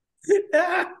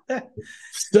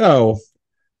 So.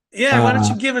 Yeah, why don't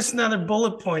you give us another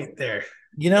bullet point there?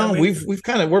 we've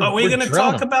kind of we're Are we going to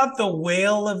drowning. talk about the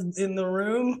whale in the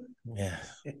room? Yeah,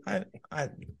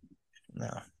 no.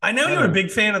 I know you're a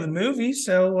big fan of the movie,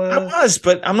 so I was,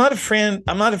 but I'm not a fan.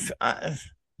 I'm not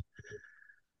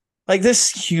like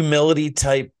this humility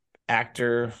type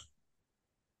actor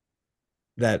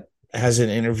that has an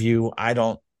interview. I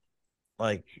don't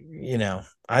like,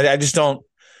 I just don't.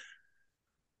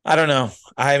 I don't know.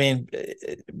 I mean,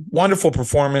 wonderful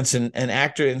performance and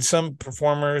actor, and some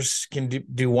performers can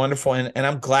do wonderful. And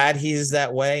I'm glad he's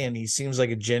that way. And he seems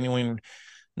like a genuine,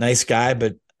 nice guy,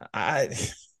 but I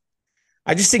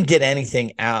just didn't get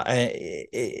anything out.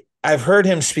 I've heard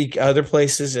him speak other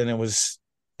places, and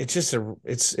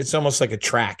it's almost like a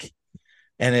track,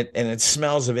 and it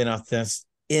smells of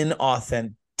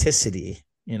inauthenticity,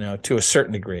 to a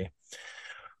certain degree.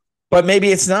 But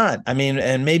maybe it's not. I mean,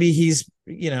 and maybe he's,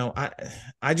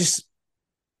 I just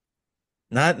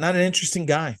not an interesting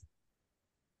guy.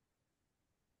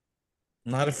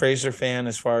 Not a Fraser fan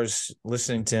as far as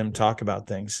listening to him talk about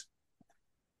things.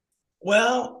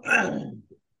 Well,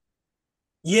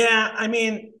 yeah, I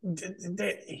mean,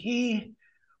 he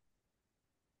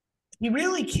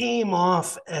really came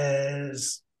off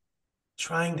as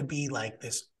trying to be like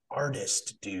this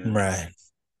artist dude. Right.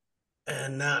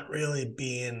 And not really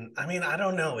being, I mean, I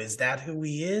don't know. Is that who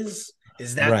he is?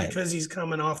 Is that Right. because he's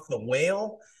coming off The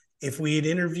Whale? If he had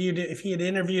interviewed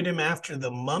him after The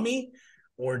Mummy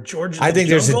or George of the I think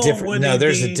Jungle,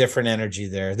 there's a different energy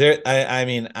there.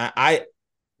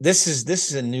 This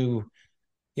is a new,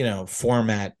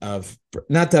 format of,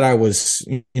 not that I was,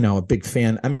 a big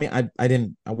fan. I mean, I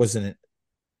didn't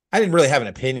really have an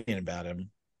opinion about him.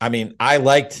 I mean, I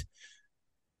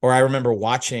remember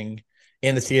watching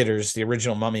in the theaters the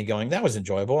original Mummy, going, that was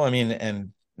enjoyable. I mean,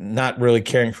 and not really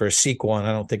caring for a sequel, and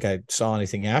I don't think I saw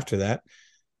anything after that.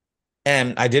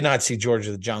 And I did not see George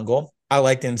of the Jungle. I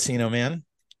liked Encino Man,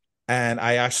 and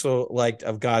I also liked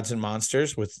Of Gods and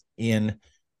Monsters with Ian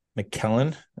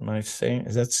McKellen. Am I saying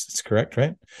that's correct,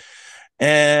 right?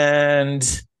 And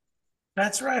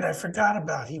that's right. I forgot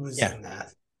about he was in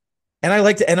that. And I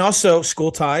liked it, and also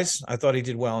School Ties. I thought he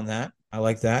did well in that. I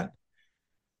like that.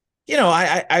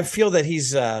 I feel that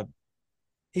he's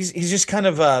just kind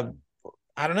of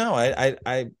I don't know.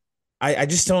 I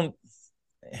just don't.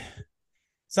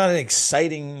 It's not an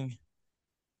exciting,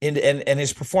 and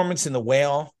his performance in The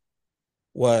Whale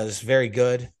was very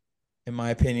good, in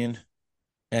my opinion,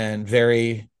 and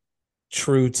very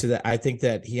true to that. I think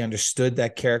that he understood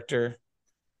that character,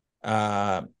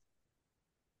 where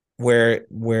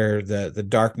the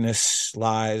darkness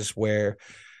lies, where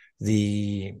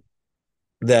the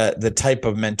type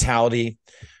of mentality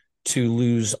to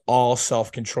lose all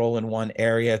self-control in one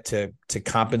area to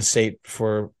compensate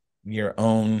for your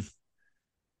own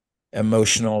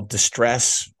emotional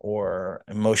distress or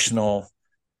emotional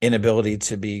inability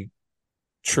to be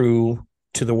true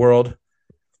to the world.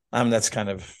 That's kind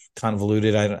of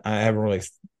convoluted. I haven't really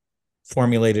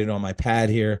formulated on my pad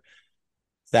here.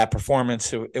 That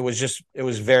performance, it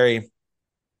was very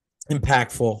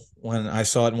impactful when I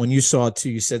saw it. And when you saw it too,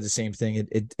 you said the same thing.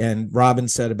 And Robin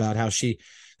said about how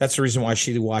that's the reason why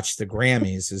she watched the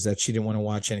Grammys, is that she didn't want to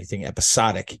watch anything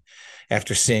episodic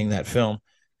after seeing that film.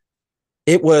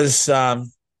 It was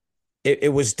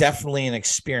it was definitely an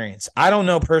experience. I don't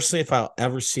know personally if I'll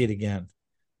ever see it again,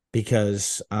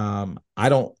 because I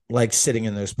don't like sitting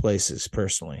in those places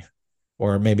personally,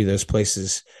 or maybe those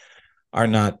places are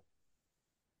not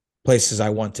places I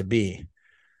want to be.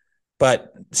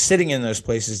 But sitting in those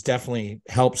places definitely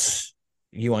helps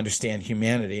you understand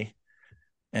humanity.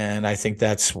 And I think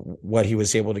that's what he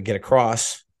was able to get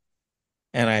across.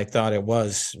 And I thought it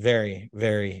was very,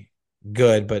 very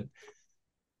good. But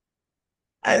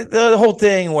the whole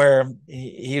thing where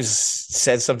he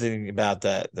said something about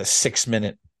the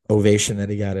 6-minute ovation that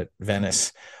he got at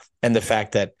Venice, and the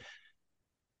fact that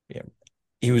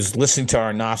he was listening to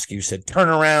Aronofsky, who said, turn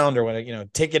around, or whatever,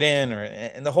 take it in,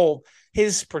 and the whole,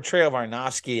 his portrayal of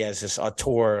Aronofsky as this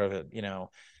auteur,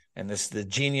 and the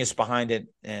genius behind it.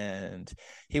 And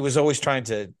he was always trying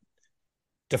to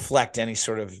deflect any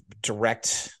sort of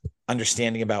direct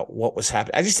understanding about what was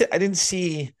happening. I didn't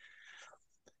see,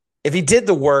 if he did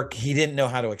the work, he didn't know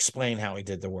how to explain how he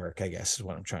did the work, I guess is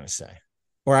what I'm trying to say.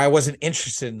 Or I wasn't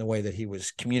interested in the way that he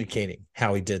was communicating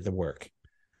how he did the work,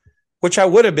 which I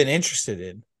would have been interested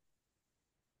in.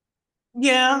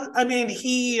 Yeah, I mean,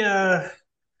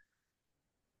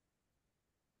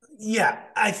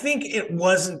 I think it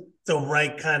wasn't the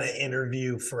right kind of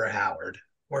interview for Howard,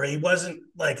 or he wasn't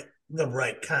like the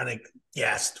right kind of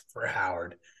guest for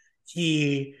Howard.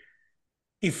 He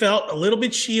felt a little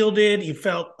bit shielded. He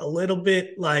felt a little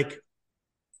bit like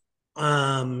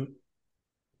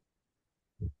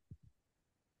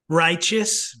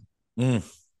righteous. Mm.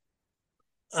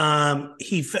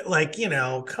 He felt like,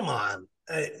 come on.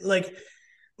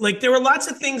 Like there were lots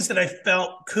of things that I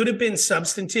felt could have been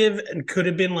substantive and could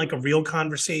have been like a real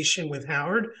conversation with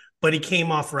Howard, but he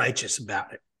came off righteous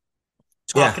about it.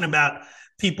 Talking about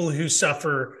people who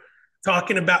suffer,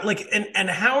 talking about like, and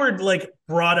Howard like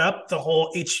brought up the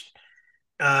whole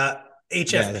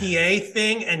HFPA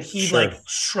thing, and he like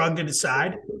shrugged it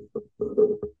aside.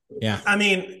 Yeah. I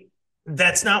mean,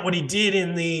 that's not what he did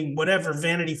in the whatever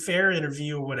Vanity Fair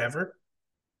interview or whatever.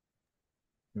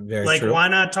 Very like, true. Why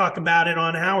not talk about it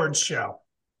on Howard's show?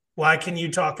 Why can you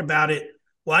talk about it?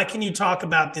 Why can you talk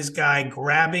about this guy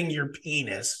grabbing your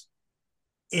penis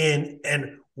and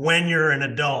when you're an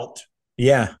adult?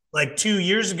 Yeah. Like 2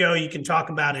 years ago, you can talk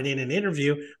about it in an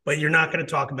interview, but you're not going to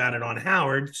talk about it on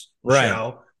Howard's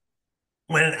show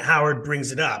when Howard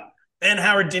brings it up. And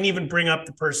Howard didn't even bring up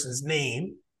the person's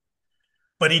name,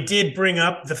 but he did bring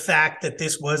up the fact that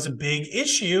this was a big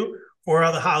issue for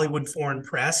the Hollywood Foreign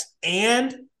Press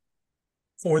and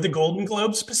for the Golden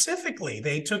Globes specifically.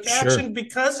 They took action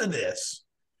because of this.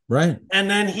 Right. And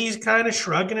then he's kind of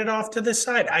shrugging it off to the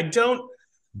side. I don't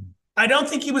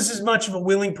think he was as much of a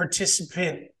willing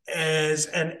participant as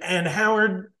and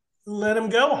Howard let him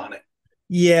go on it.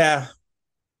 Yeah.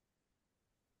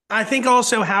 I think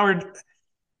also Howard,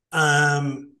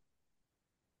 I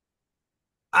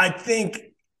think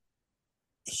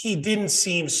he didn't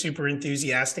seem super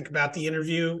enthusiastic about the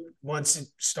interview once it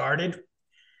started,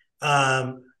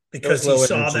 because he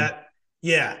saw that.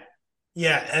 Yeah.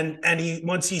 And he,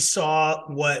 once he saw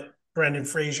what Brendan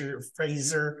Fraser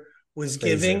was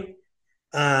giving,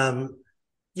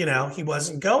 he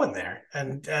wasn't going there.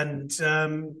 And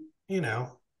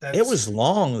it was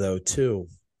long though, too.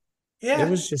 Yeah. It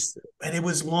was just, and it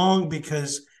was long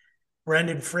because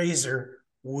Brendan Fraser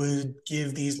would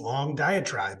give these long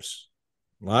diatribes.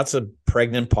 Lots of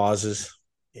pregnant pauses.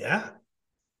 Yeah.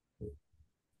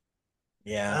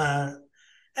 Yeah.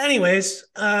 Anyways,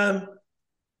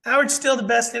 Howard's still the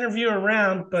best interviewer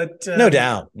around, but no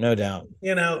doubt.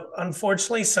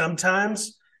 Unfortunately,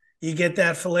 sometimes you get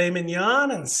that filet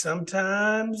mignon, and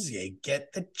sometimes you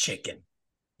get the chicken.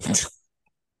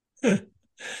 And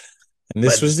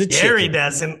this was the Gary chicken.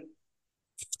 doesn't.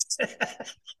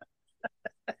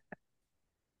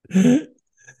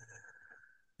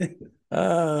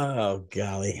 Oh,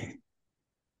 golly.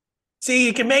 See,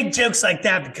 you can make jokes like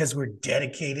that because we're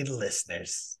dedicated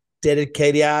listeners.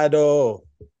 Dedicado.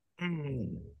 There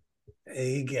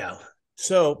you go.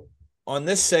 So, on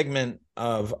this segment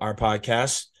of our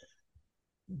podcast,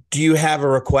 do you have a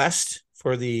request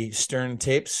for the Stern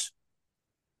tapes?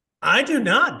 I do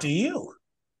not. Do you?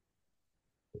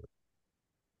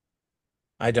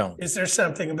 I don't. Is there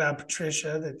something about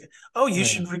Patricia that? Oh, you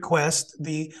should request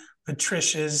the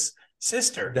Patricia's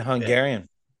sister, the Hungarian.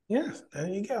 Yeah, there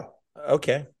you go.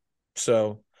 Okay,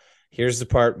 so here's the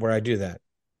part where I do that.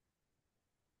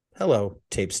 Hello,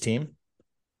 tapes team,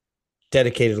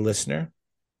 dedicated listener.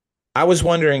 I was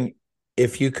wondering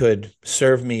if you could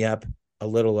serve me up a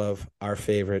little of our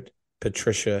favorite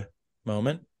Patricia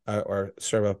moment, or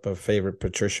serve up a favorite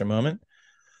Patricia moment,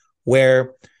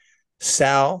 where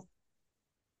Sal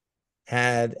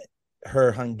had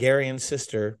her Hungarian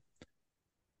sister.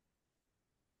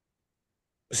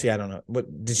 See, I don't know.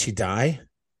 What, did she die?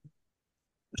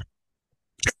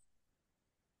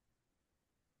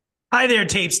 Hi there,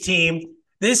 tapes team.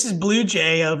 This is Blue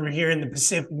Jay over here in the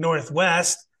Pacific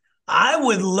Northwest. I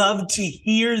would love to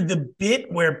hear the bit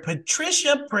where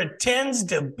Patricia pretends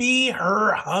to be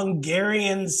her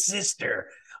Hungarian sister.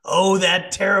 Oh,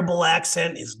 that terrible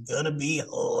accent is going to be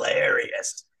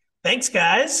hilarious. Thanks,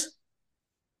 guys.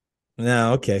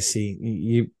 No, okay.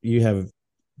 See, you have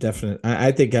definite.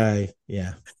 I think I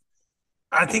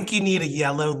think you need a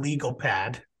yellow legal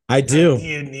pad. I do.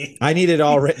 I need it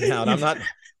all written out.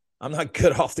 I'm not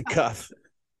good off the cuff.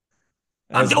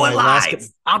 I'll do it live.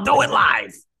 I'll do it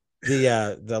live.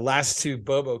 The last two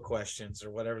Bobo questions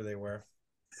or whatever they were.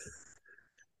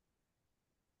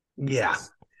 Yeah.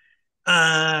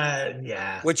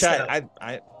 Yeah. Which I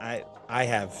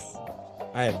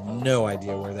have no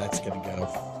idea where that's going to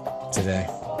go today.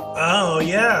 Oh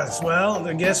yes. Well,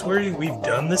 I guess we've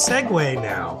done the segue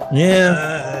now.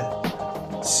 Yeah.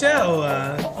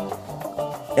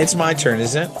 It's my turn,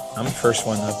 isn't it? I'm the first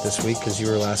one up this week because you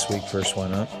were last week first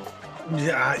one up.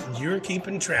 Yeah, you're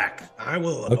keeping track. I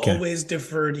will always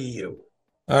defer to you.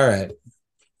 All right.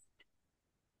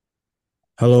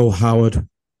 Hello, Howard.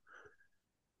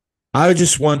 I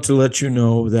just want to let you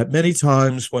know that many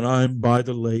times when I'm by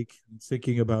the lake and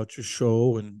thinking about your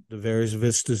show and the various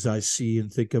vistas I see and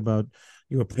think about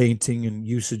your painting and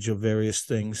usage of various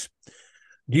things,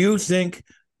 Do you think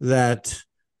that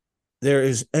there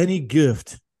is any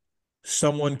gift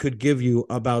someone could give you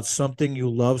about something you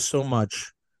love so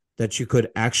much that you could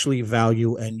actually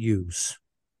value and use?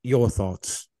 Your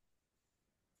thoughts.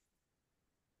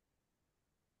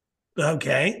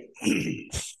 Okay.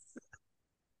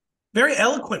 Very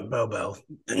eloquent, Bobo.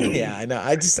 Yeah, I know.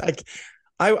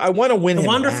 I want to win The him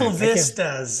wonderful back.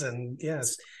 vistas, and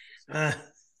yes.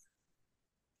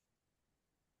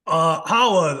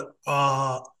 Howard,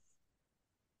 I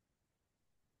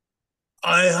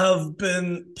have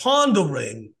been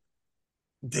pondering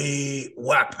the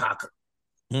Whack Pack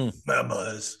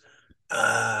members,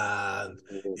 and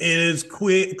it is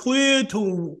clear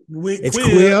to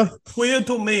clear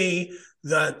to me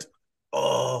that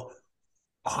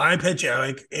High Pitch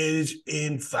Eric is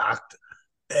in fact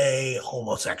a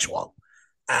homosexual,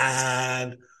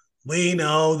 and we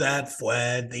know that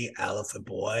Fred the Elephant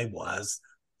Boy was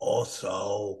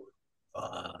also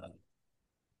a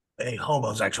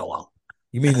homosexual.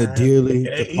 You mean the dearly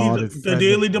departed? The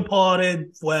dearly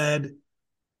departed Fred,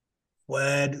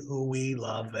 who we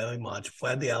love very much,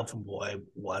 Fred the Elephant Boy,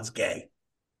 was gay.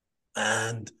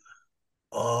 And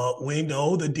we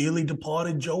know the dearly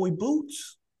departed Joey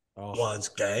Boots was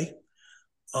gay.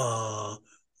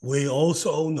 We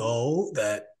also know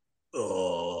that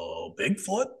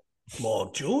Bigfoot,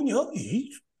 Mark Jr.,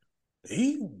 he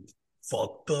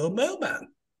fucked the mailman.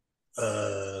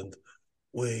 And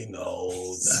we know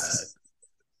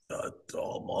that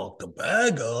Mark the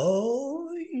Bagger,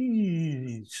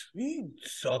 he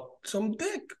sucked some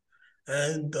dick,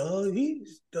 and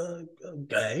he's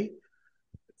gay.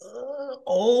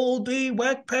 All the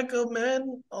Whackpacker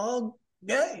men are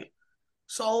gay.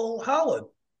 So, Howard,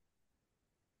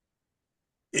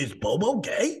 is Bobo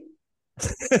gay?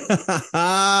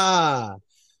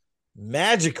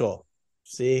 Magical.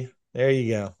 See, there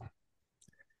you go.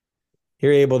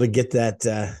 You're able to get that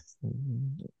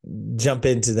jump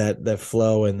into that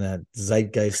flow and that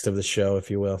zeitgeist of the show,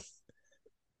 if you will.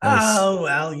 Nice. Oh,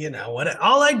 well, you know what?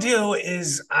 All I do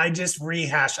is I just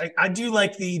rehash. I do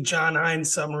like the John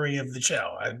Hines summary of the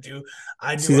show. I do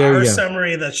our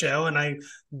summary of the show, and I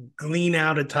glean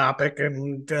out a topic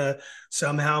and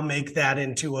somehow make that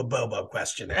into a Bobo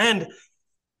question. And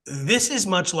this is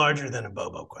much larger than a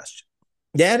Bobo question.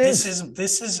 Yeah, it is. is.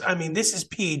 This is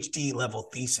PhD level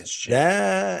thesis shit.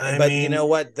 Yeah, but you know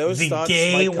what? Those the thoughts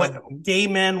gay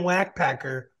man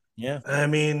whackpacker. Yeah, I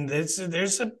mean,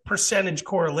 there's a percentage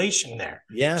correlation there.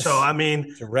 Yeah. So I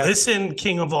mean, listen,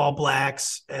 King of All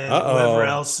Blacks and whoever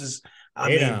else is.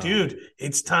 Dude,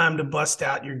 it's time to bust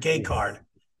out your gay card.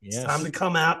 Yes. It's time to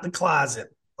come out the closet,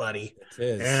 buddy. It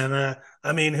is. And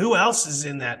I mean, who else is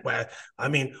in that way? I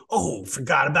mean,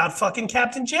 forgot about fucking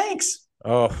Captain Jenks.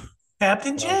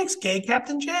 Captain Jenks, gay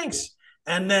Captain Jenks.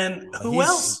 And then who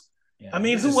else? Yeah, I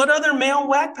mean, what other male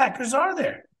whackpackers are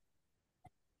there?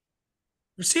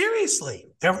 Seriously.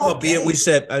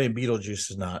 Beetlejuice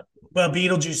is not. Well,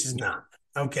 Beetlejuice is not.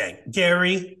 Okay.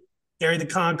 Gary the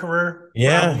Conqueror.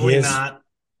 Yeah, probably not.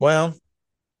 Well,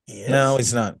 no,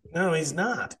 he's not. No, he's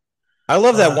not. I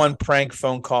love that one prank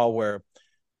phone call where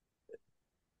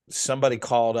somebody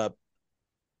called up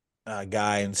a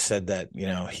guy and said that,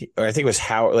 or I think it was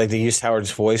Howard, like they used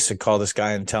Howard's voice to call this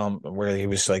guy and tell him where he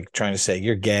was like trying to say,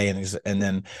 you're gay. And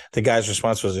then the guy's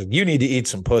response was, you need to eat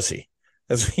some pussy.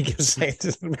 That's what he kept saying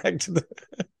back to the.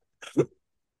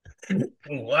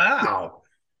 Wow.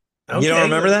 Okay. You don't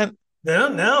remember that?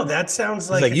 No, that sounds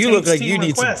like you look like you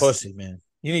need some pussy, man.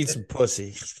 You need some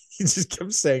pussy. He just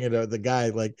kept saying it. The guy,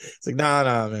 it's like,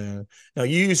 no, man. No,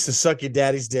 you used to suck your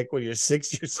daddy's dick when you're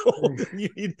 6 years old,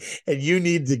 and you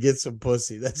need to get some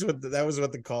pussy. That was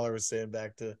what the caller was saying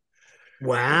back to.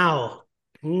 Wow.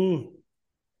 Oh,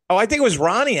 I think it was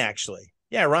Ronnie actually.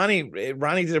 Yeah, Ronnie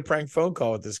did a prank phone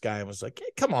call with this guy and was like,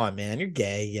 hey, come on, man, you're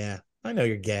gay. Yeah, I know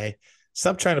you're gay.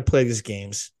 Stop trying to play these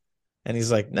games. And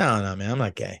he's like, no, man, I'm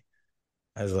not gay.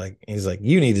 He's like,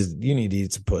 you need to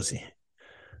eat some pussy.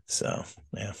 So,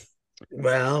 yeah.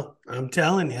 Well, I'm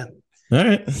telling you. All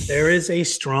right. There is a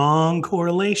strong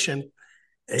correlation.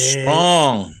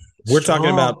 Strong. We're talking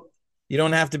about, you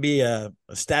don't have to be a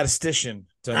statistician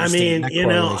to understand that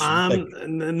correlation.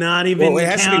 I'm not even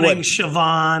counting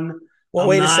Siobhan. Well,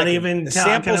 wait a second. The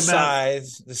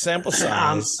sample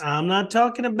size. I'm not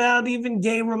talking about even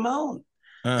Gay Ramone.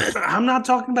 I'm not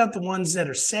talking about the ones that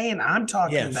are saying. I'm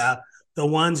talking about the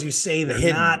ones who say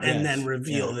they're not and then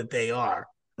reveal that they are.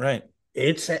 Right.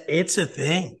 It's a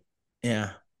thing.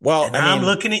 Yeah. Well, I'm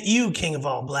looking at you, King of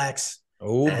All Blacks.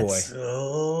 Oh boy.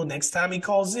 Oh, next time he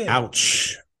calls in.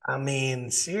 Ouch. I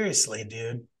mean, seriously,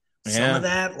 dude. Some of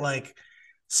that,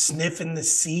 sniffing the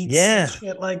seats, Yeah. and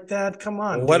shit like that. Come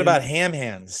on. What dude. about Ham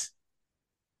Hands?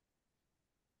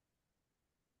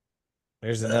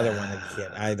 There's another one that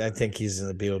can't. I think he's in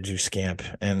the Beetlejuice camp,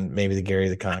 and maybe the Gary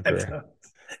the Conqueror.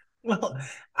 Well,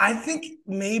 I think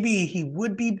maybe he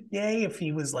would be gay if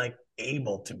he was like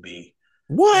able to be.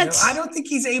 What? You know, I don't think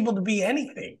he's able to be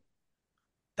anything.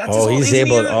 That's Oh, his he's isn't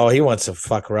able. he? Oh, he wants to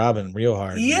fuck Robin real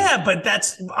hard. Yeah, but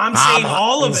I'm saying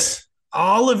all of it.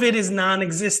 All of it is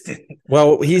non-existent.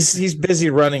 Well, he's busy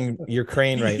running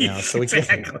Ukraine right now, so we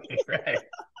exactly right.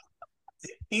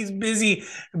 He's busy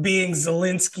being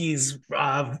Zelensky's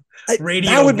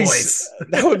radio that would voice.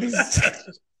 That would be.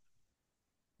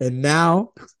 And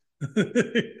now,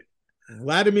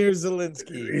 Vladimir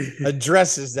Zelensky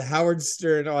addresses the Howard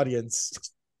Stern audience.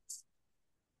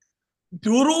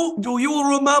 Do you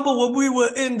remember when we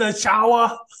were in the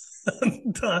shower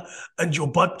and your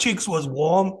butt cheeks was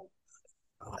warm?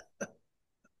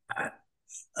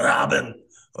 Robin,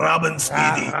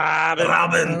 Speedy,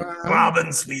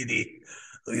 Robin, Speedy.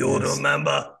 You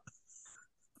remember?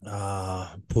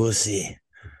 Pussy.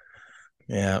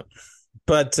 Yeah,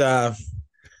 but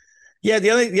yeah. The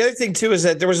other thing too is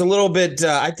that there was a little bit.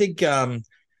 I think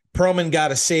Perlman got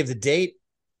to save the date.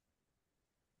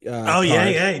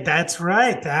 Yeah, that's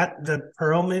right. That the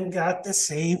Perlman got to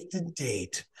save the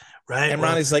date, right? And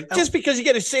Ronnie's like, just because you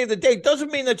get to save the date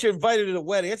doesn't mean that you're invited to the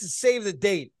wedding. You have to save the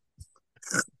date.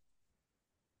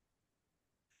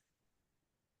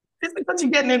 Just because you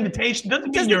get an invitation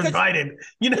doesn't mean you're invited.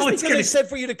 You know, it's because they said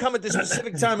for you to come at this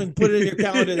specific time and put it in your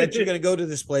calendar that you're going to go to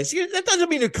this place. That doesn't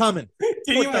mean you're coming.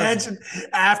 Can you imagine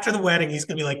after the wedding, he's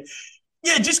going to be like,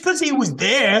 yeah, just because he was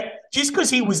there, just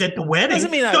because he was at the wedding, doesn't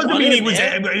mean he was.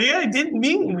 Yeah, it didn't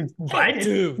mean he was invited.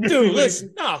 Dude,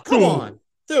 listen. No, come on.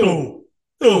 Dude.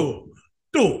 Dude.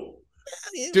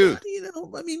 You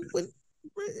know, I mean, when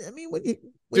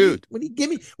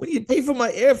you pay for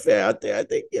my airfare out there, I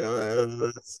think, you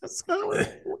know, that's kind of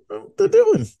what they're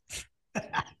doing.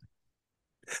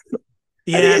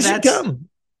 Yeah, that's come.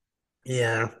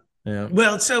 Yeah. Yeah.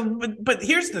 Well, but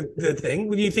here's the thing.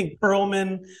 Do you think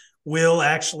Perlman will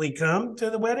actually come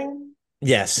to the wedding?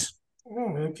 Yes.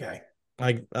 Oh, okay.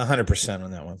 Like 100%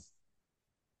 on that one.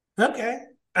 Okay.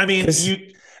 I mean,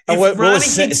 what Ronnie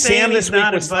was keeps Sam this week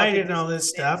not was invited and all this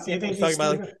stuff. You think talking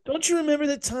about like, don't you remember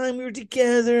the time we were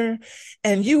together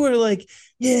and you were like,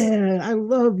 yeah, I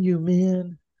love you,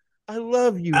 man. I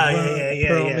love you.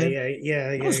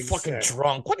 Yeah. I was fucking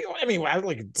drunk. What do you? I mean, I was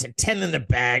like 10 in the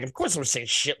bag. Of course, I was saying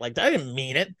shit like that. I didn't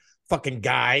mean it. Fucking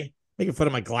guy making fun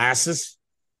of my glasses.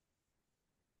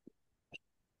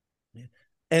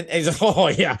 And he's like, oh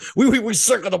yeah, we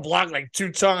circled the block like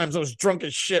 2 times. I was drunk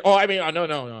as shit. Oh, I mean,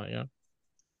 no, yeah.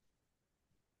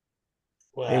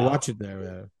 Wow. Hey, watch it there,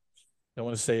 man. I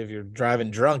want to say if you're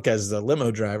driving drunk as the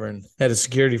limo driver and head of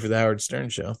security for the Howard Stern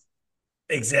show.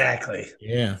 Exactly.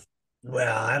 Yeah.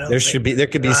 Well, I don't. There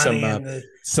could be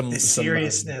some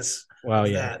seriousness. Wow.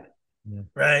 Yeah. That. Yeah.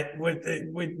 Right.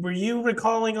 Were you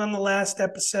recalling on the last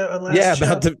episode?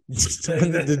 About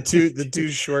the two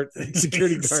short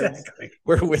security guards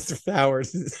were with Howard.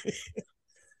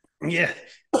 Yeah.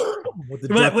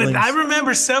 I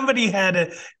remember somebody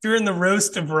had during the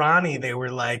roast of Ronnie, they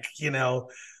were like, you know,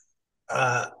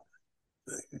 I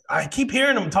keep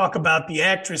hearing them talk about the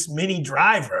actress Minnie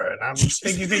Driver, and I'm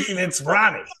thinking it's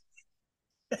Ronnie.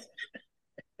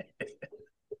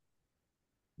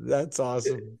 That's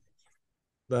awesome.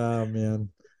 Oh man,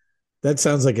 that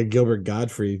sounds like a Gilbert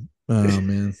Gottfried. Oh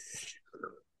man,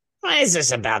 why is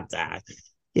this about that?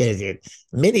 Yeah, dude.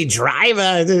 Minnie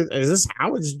Driver. Is this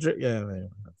Howard's? Yeah,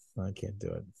 I can't do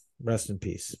it. Rest in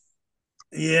peace.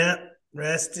 Yeah,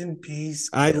 rest in peace.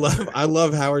 I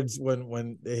love Howard's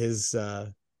when his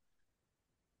in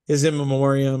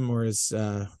memoriam or his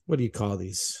what do you call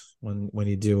these when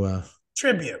you do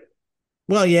tribute?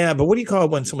 Well, yeah, but what do you call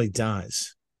it when somebody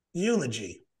dies?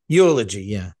 Eulogy,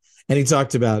 yeah. And he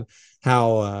talked about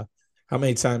how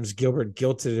many times Gilbert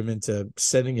guilted him into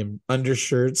sending him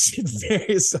undershirts and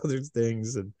various other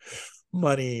things and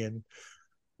money and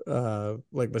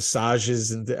like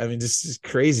massages and I mean just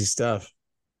crazy stuff.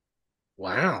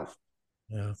 Wow.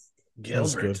 Yeah.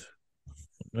 Gilbert.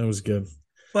 That was good.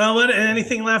 Well,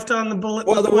 anything left on the bullet?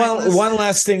 Well, the one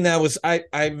last thing that was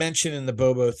I mentioned in the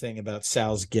Bobo thing about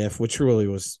Sal's gift, which really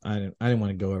was I didn't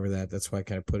want to go over that. That's why I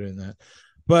kind of put it in that.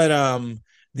 But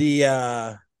the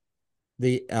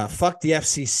fuck the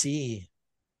FCC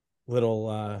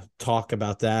little talk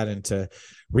about that and to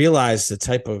realize the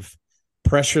type of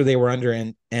pressure they were under,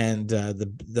 and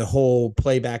the whole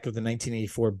playback of the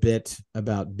 1984 bit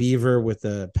about Beaver with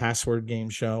the password game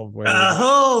show. Where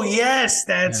Oh yes,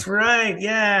 that's right.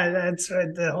 Yeah, that's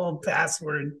right. The whole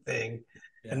password thing,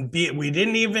 and we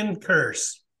didn't even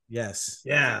curse. Yes.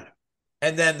 Yeah.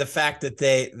 And then the fact that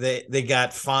they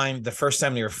got fined, the first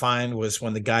time they were fined was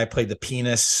when the guy played the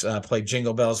penis, played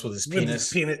Jingle Bells with his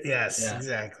penis. Yes,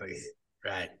 exactly.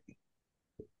 Right.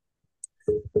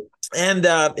 And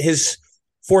his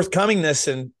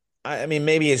forthcomingness, and I mean,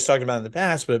 maybe he's talked about it in the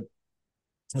past, but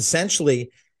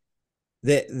essentially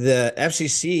the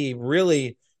FCC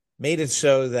really made it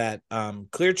so that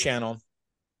Clear Channel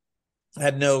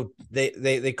had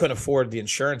they couldn't afford the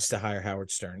insurance to hire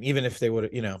Howard Stern, even if they would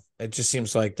have, it just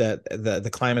seems like that the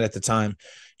climate at the time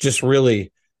just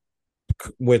really,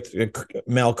 with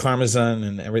Mel Karmazin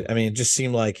and everything, I mean, it just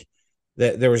seemed like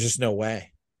that there was just no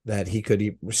way that he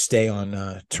could stay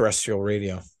on terrestrial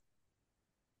radio.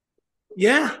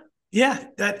 Yeah.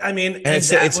 That, I mean, and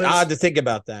it's odd to think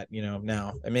about that,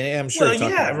 now. I mean, I'm sure. Well,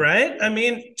 yeah, right. I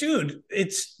mean, dude,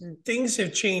 things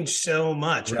have changed so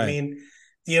much. Right. I mean,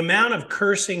 the amount of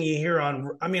cursing you hear I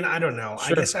don't know.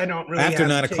 Sure. I guess I don't really after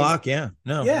 9 o'clock. Yeah,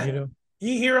 no, yeah.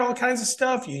 You hear all kinds of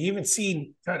stuff. You even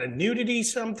see kind of nudity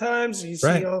sometimes. You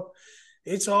see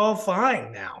it's all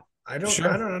fine now. I don't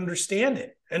understand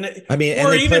it. And I mean, and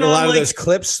they played a lot of those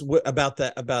clips about,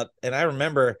 and I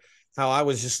remember how I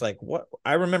was just like, what?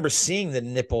 I remember seeing the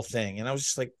nipple thing, and I was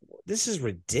just like, this is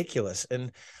ridiculous.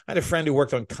 And I had a friend who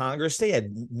worked on Congress. They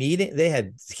had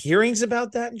hearings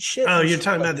about that and shit. Oh, you're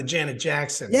talking about the Janet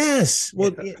Jackson. Yes.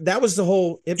 Well, that was the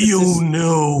whole impetus. You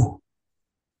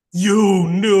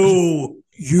knew.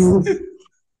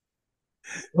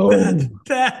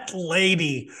 That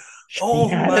lady. Oh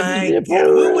my God.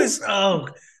 Who was, oh,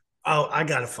 I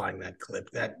got to find that clip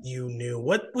that you knew.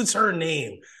 What was her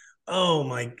name? Oh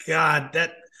my God.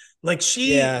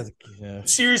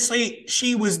 Seriously,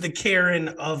 she was the Karen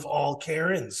of all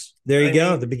Karens. There you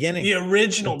go. The beginning. The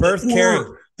original. The birth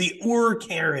Karen. The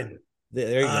Karen.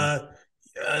 There you go.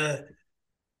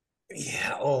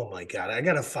 Yeah. Oh my God. I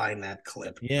got to find that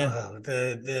clip. Yeah.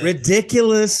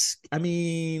 Ridiculous. I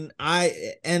mean,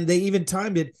 and they even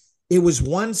timed it. It was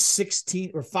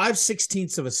 1/16 or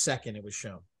 5/16 of a second it was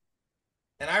shown.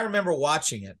 And I remember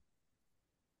watching it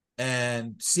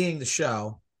and seeing the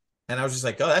show, and I was just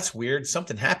like, oh, that's weird.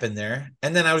 Something happened there.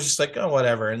 And then I was just like, oh,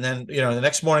 whatever. And then, the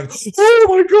next morning, oh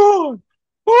my God.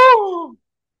 Oh,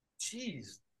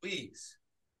 jeez, please.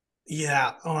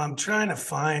 Yeah. Oh, I'm trying to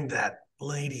find that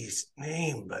lady's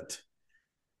name, but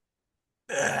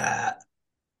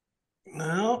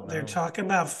no, they're talking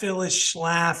about Phyllis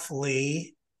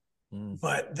Schlafly.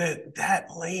 But that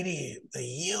lady,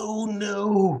 you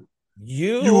knew.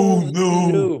 You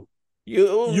knew.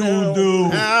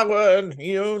 Howard,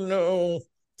 you knew.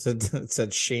 It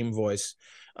said shame voice.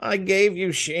 I gave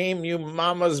you shame, you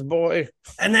mama's boy.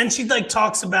 And then she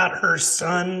talks about her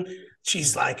son.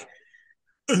 She's like,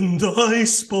 and I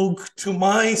spoke to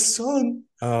my son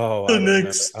the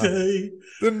next day.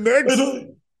 The next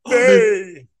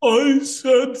day. I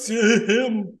said to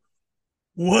him,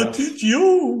 what did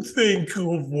you think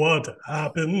of what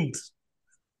happened?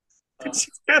 And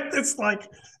she's got this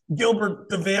Gilbert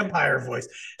the vampire voice.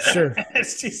 Sure. And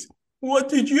she's, what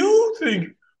did you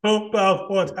think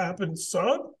about what happened,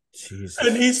 son? Jesus.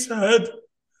 And he said,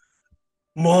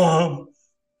 Mom,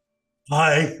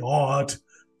 I thought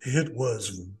it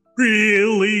was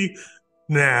really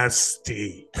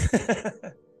nasty.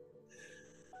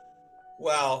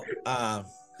 Well,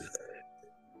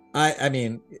 I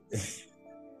mean,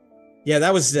 yeah,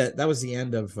 that was the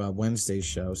end of Wednesday's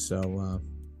show. So,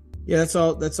 yeah, that's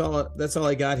all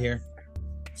I got here.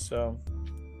 So,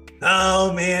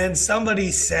 oh man,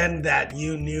 somebody send that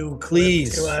you knew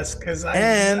clip to us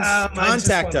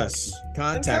contact us.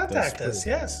 Contact us.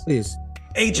 Yes, please.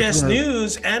 HS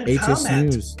News and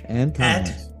comment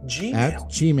at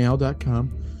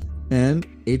gmail.com and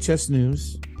HS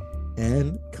News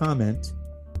and comment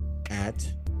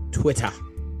at Twitter,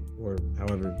 or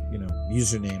however,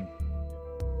 username.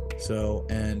 So,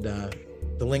 and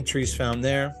the link tree is found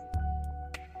there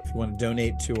if you want to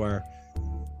donate to our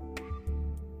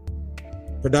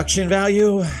production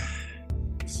value.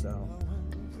 So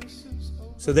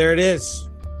there it is.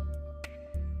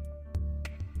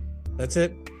 That's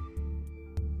it.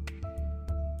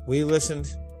 We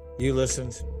listened, you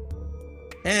listened,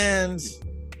 and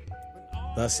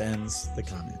thus ends the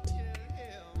comment.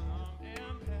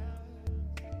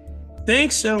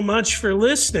 Thanks so much for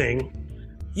listening.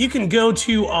 You can go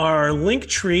to our link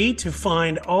tree to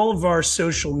find all of our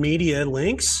social media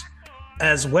links,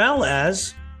 as well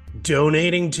as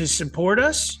donating to support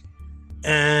us.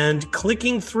 and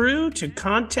clicking through to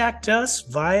contact us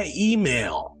via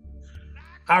email.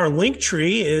 Our link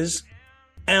tree is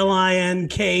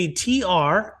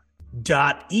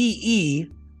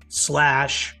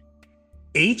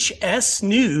linktr.ee/HS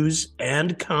news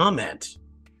and comment.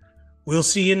 We'll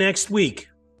see you next week.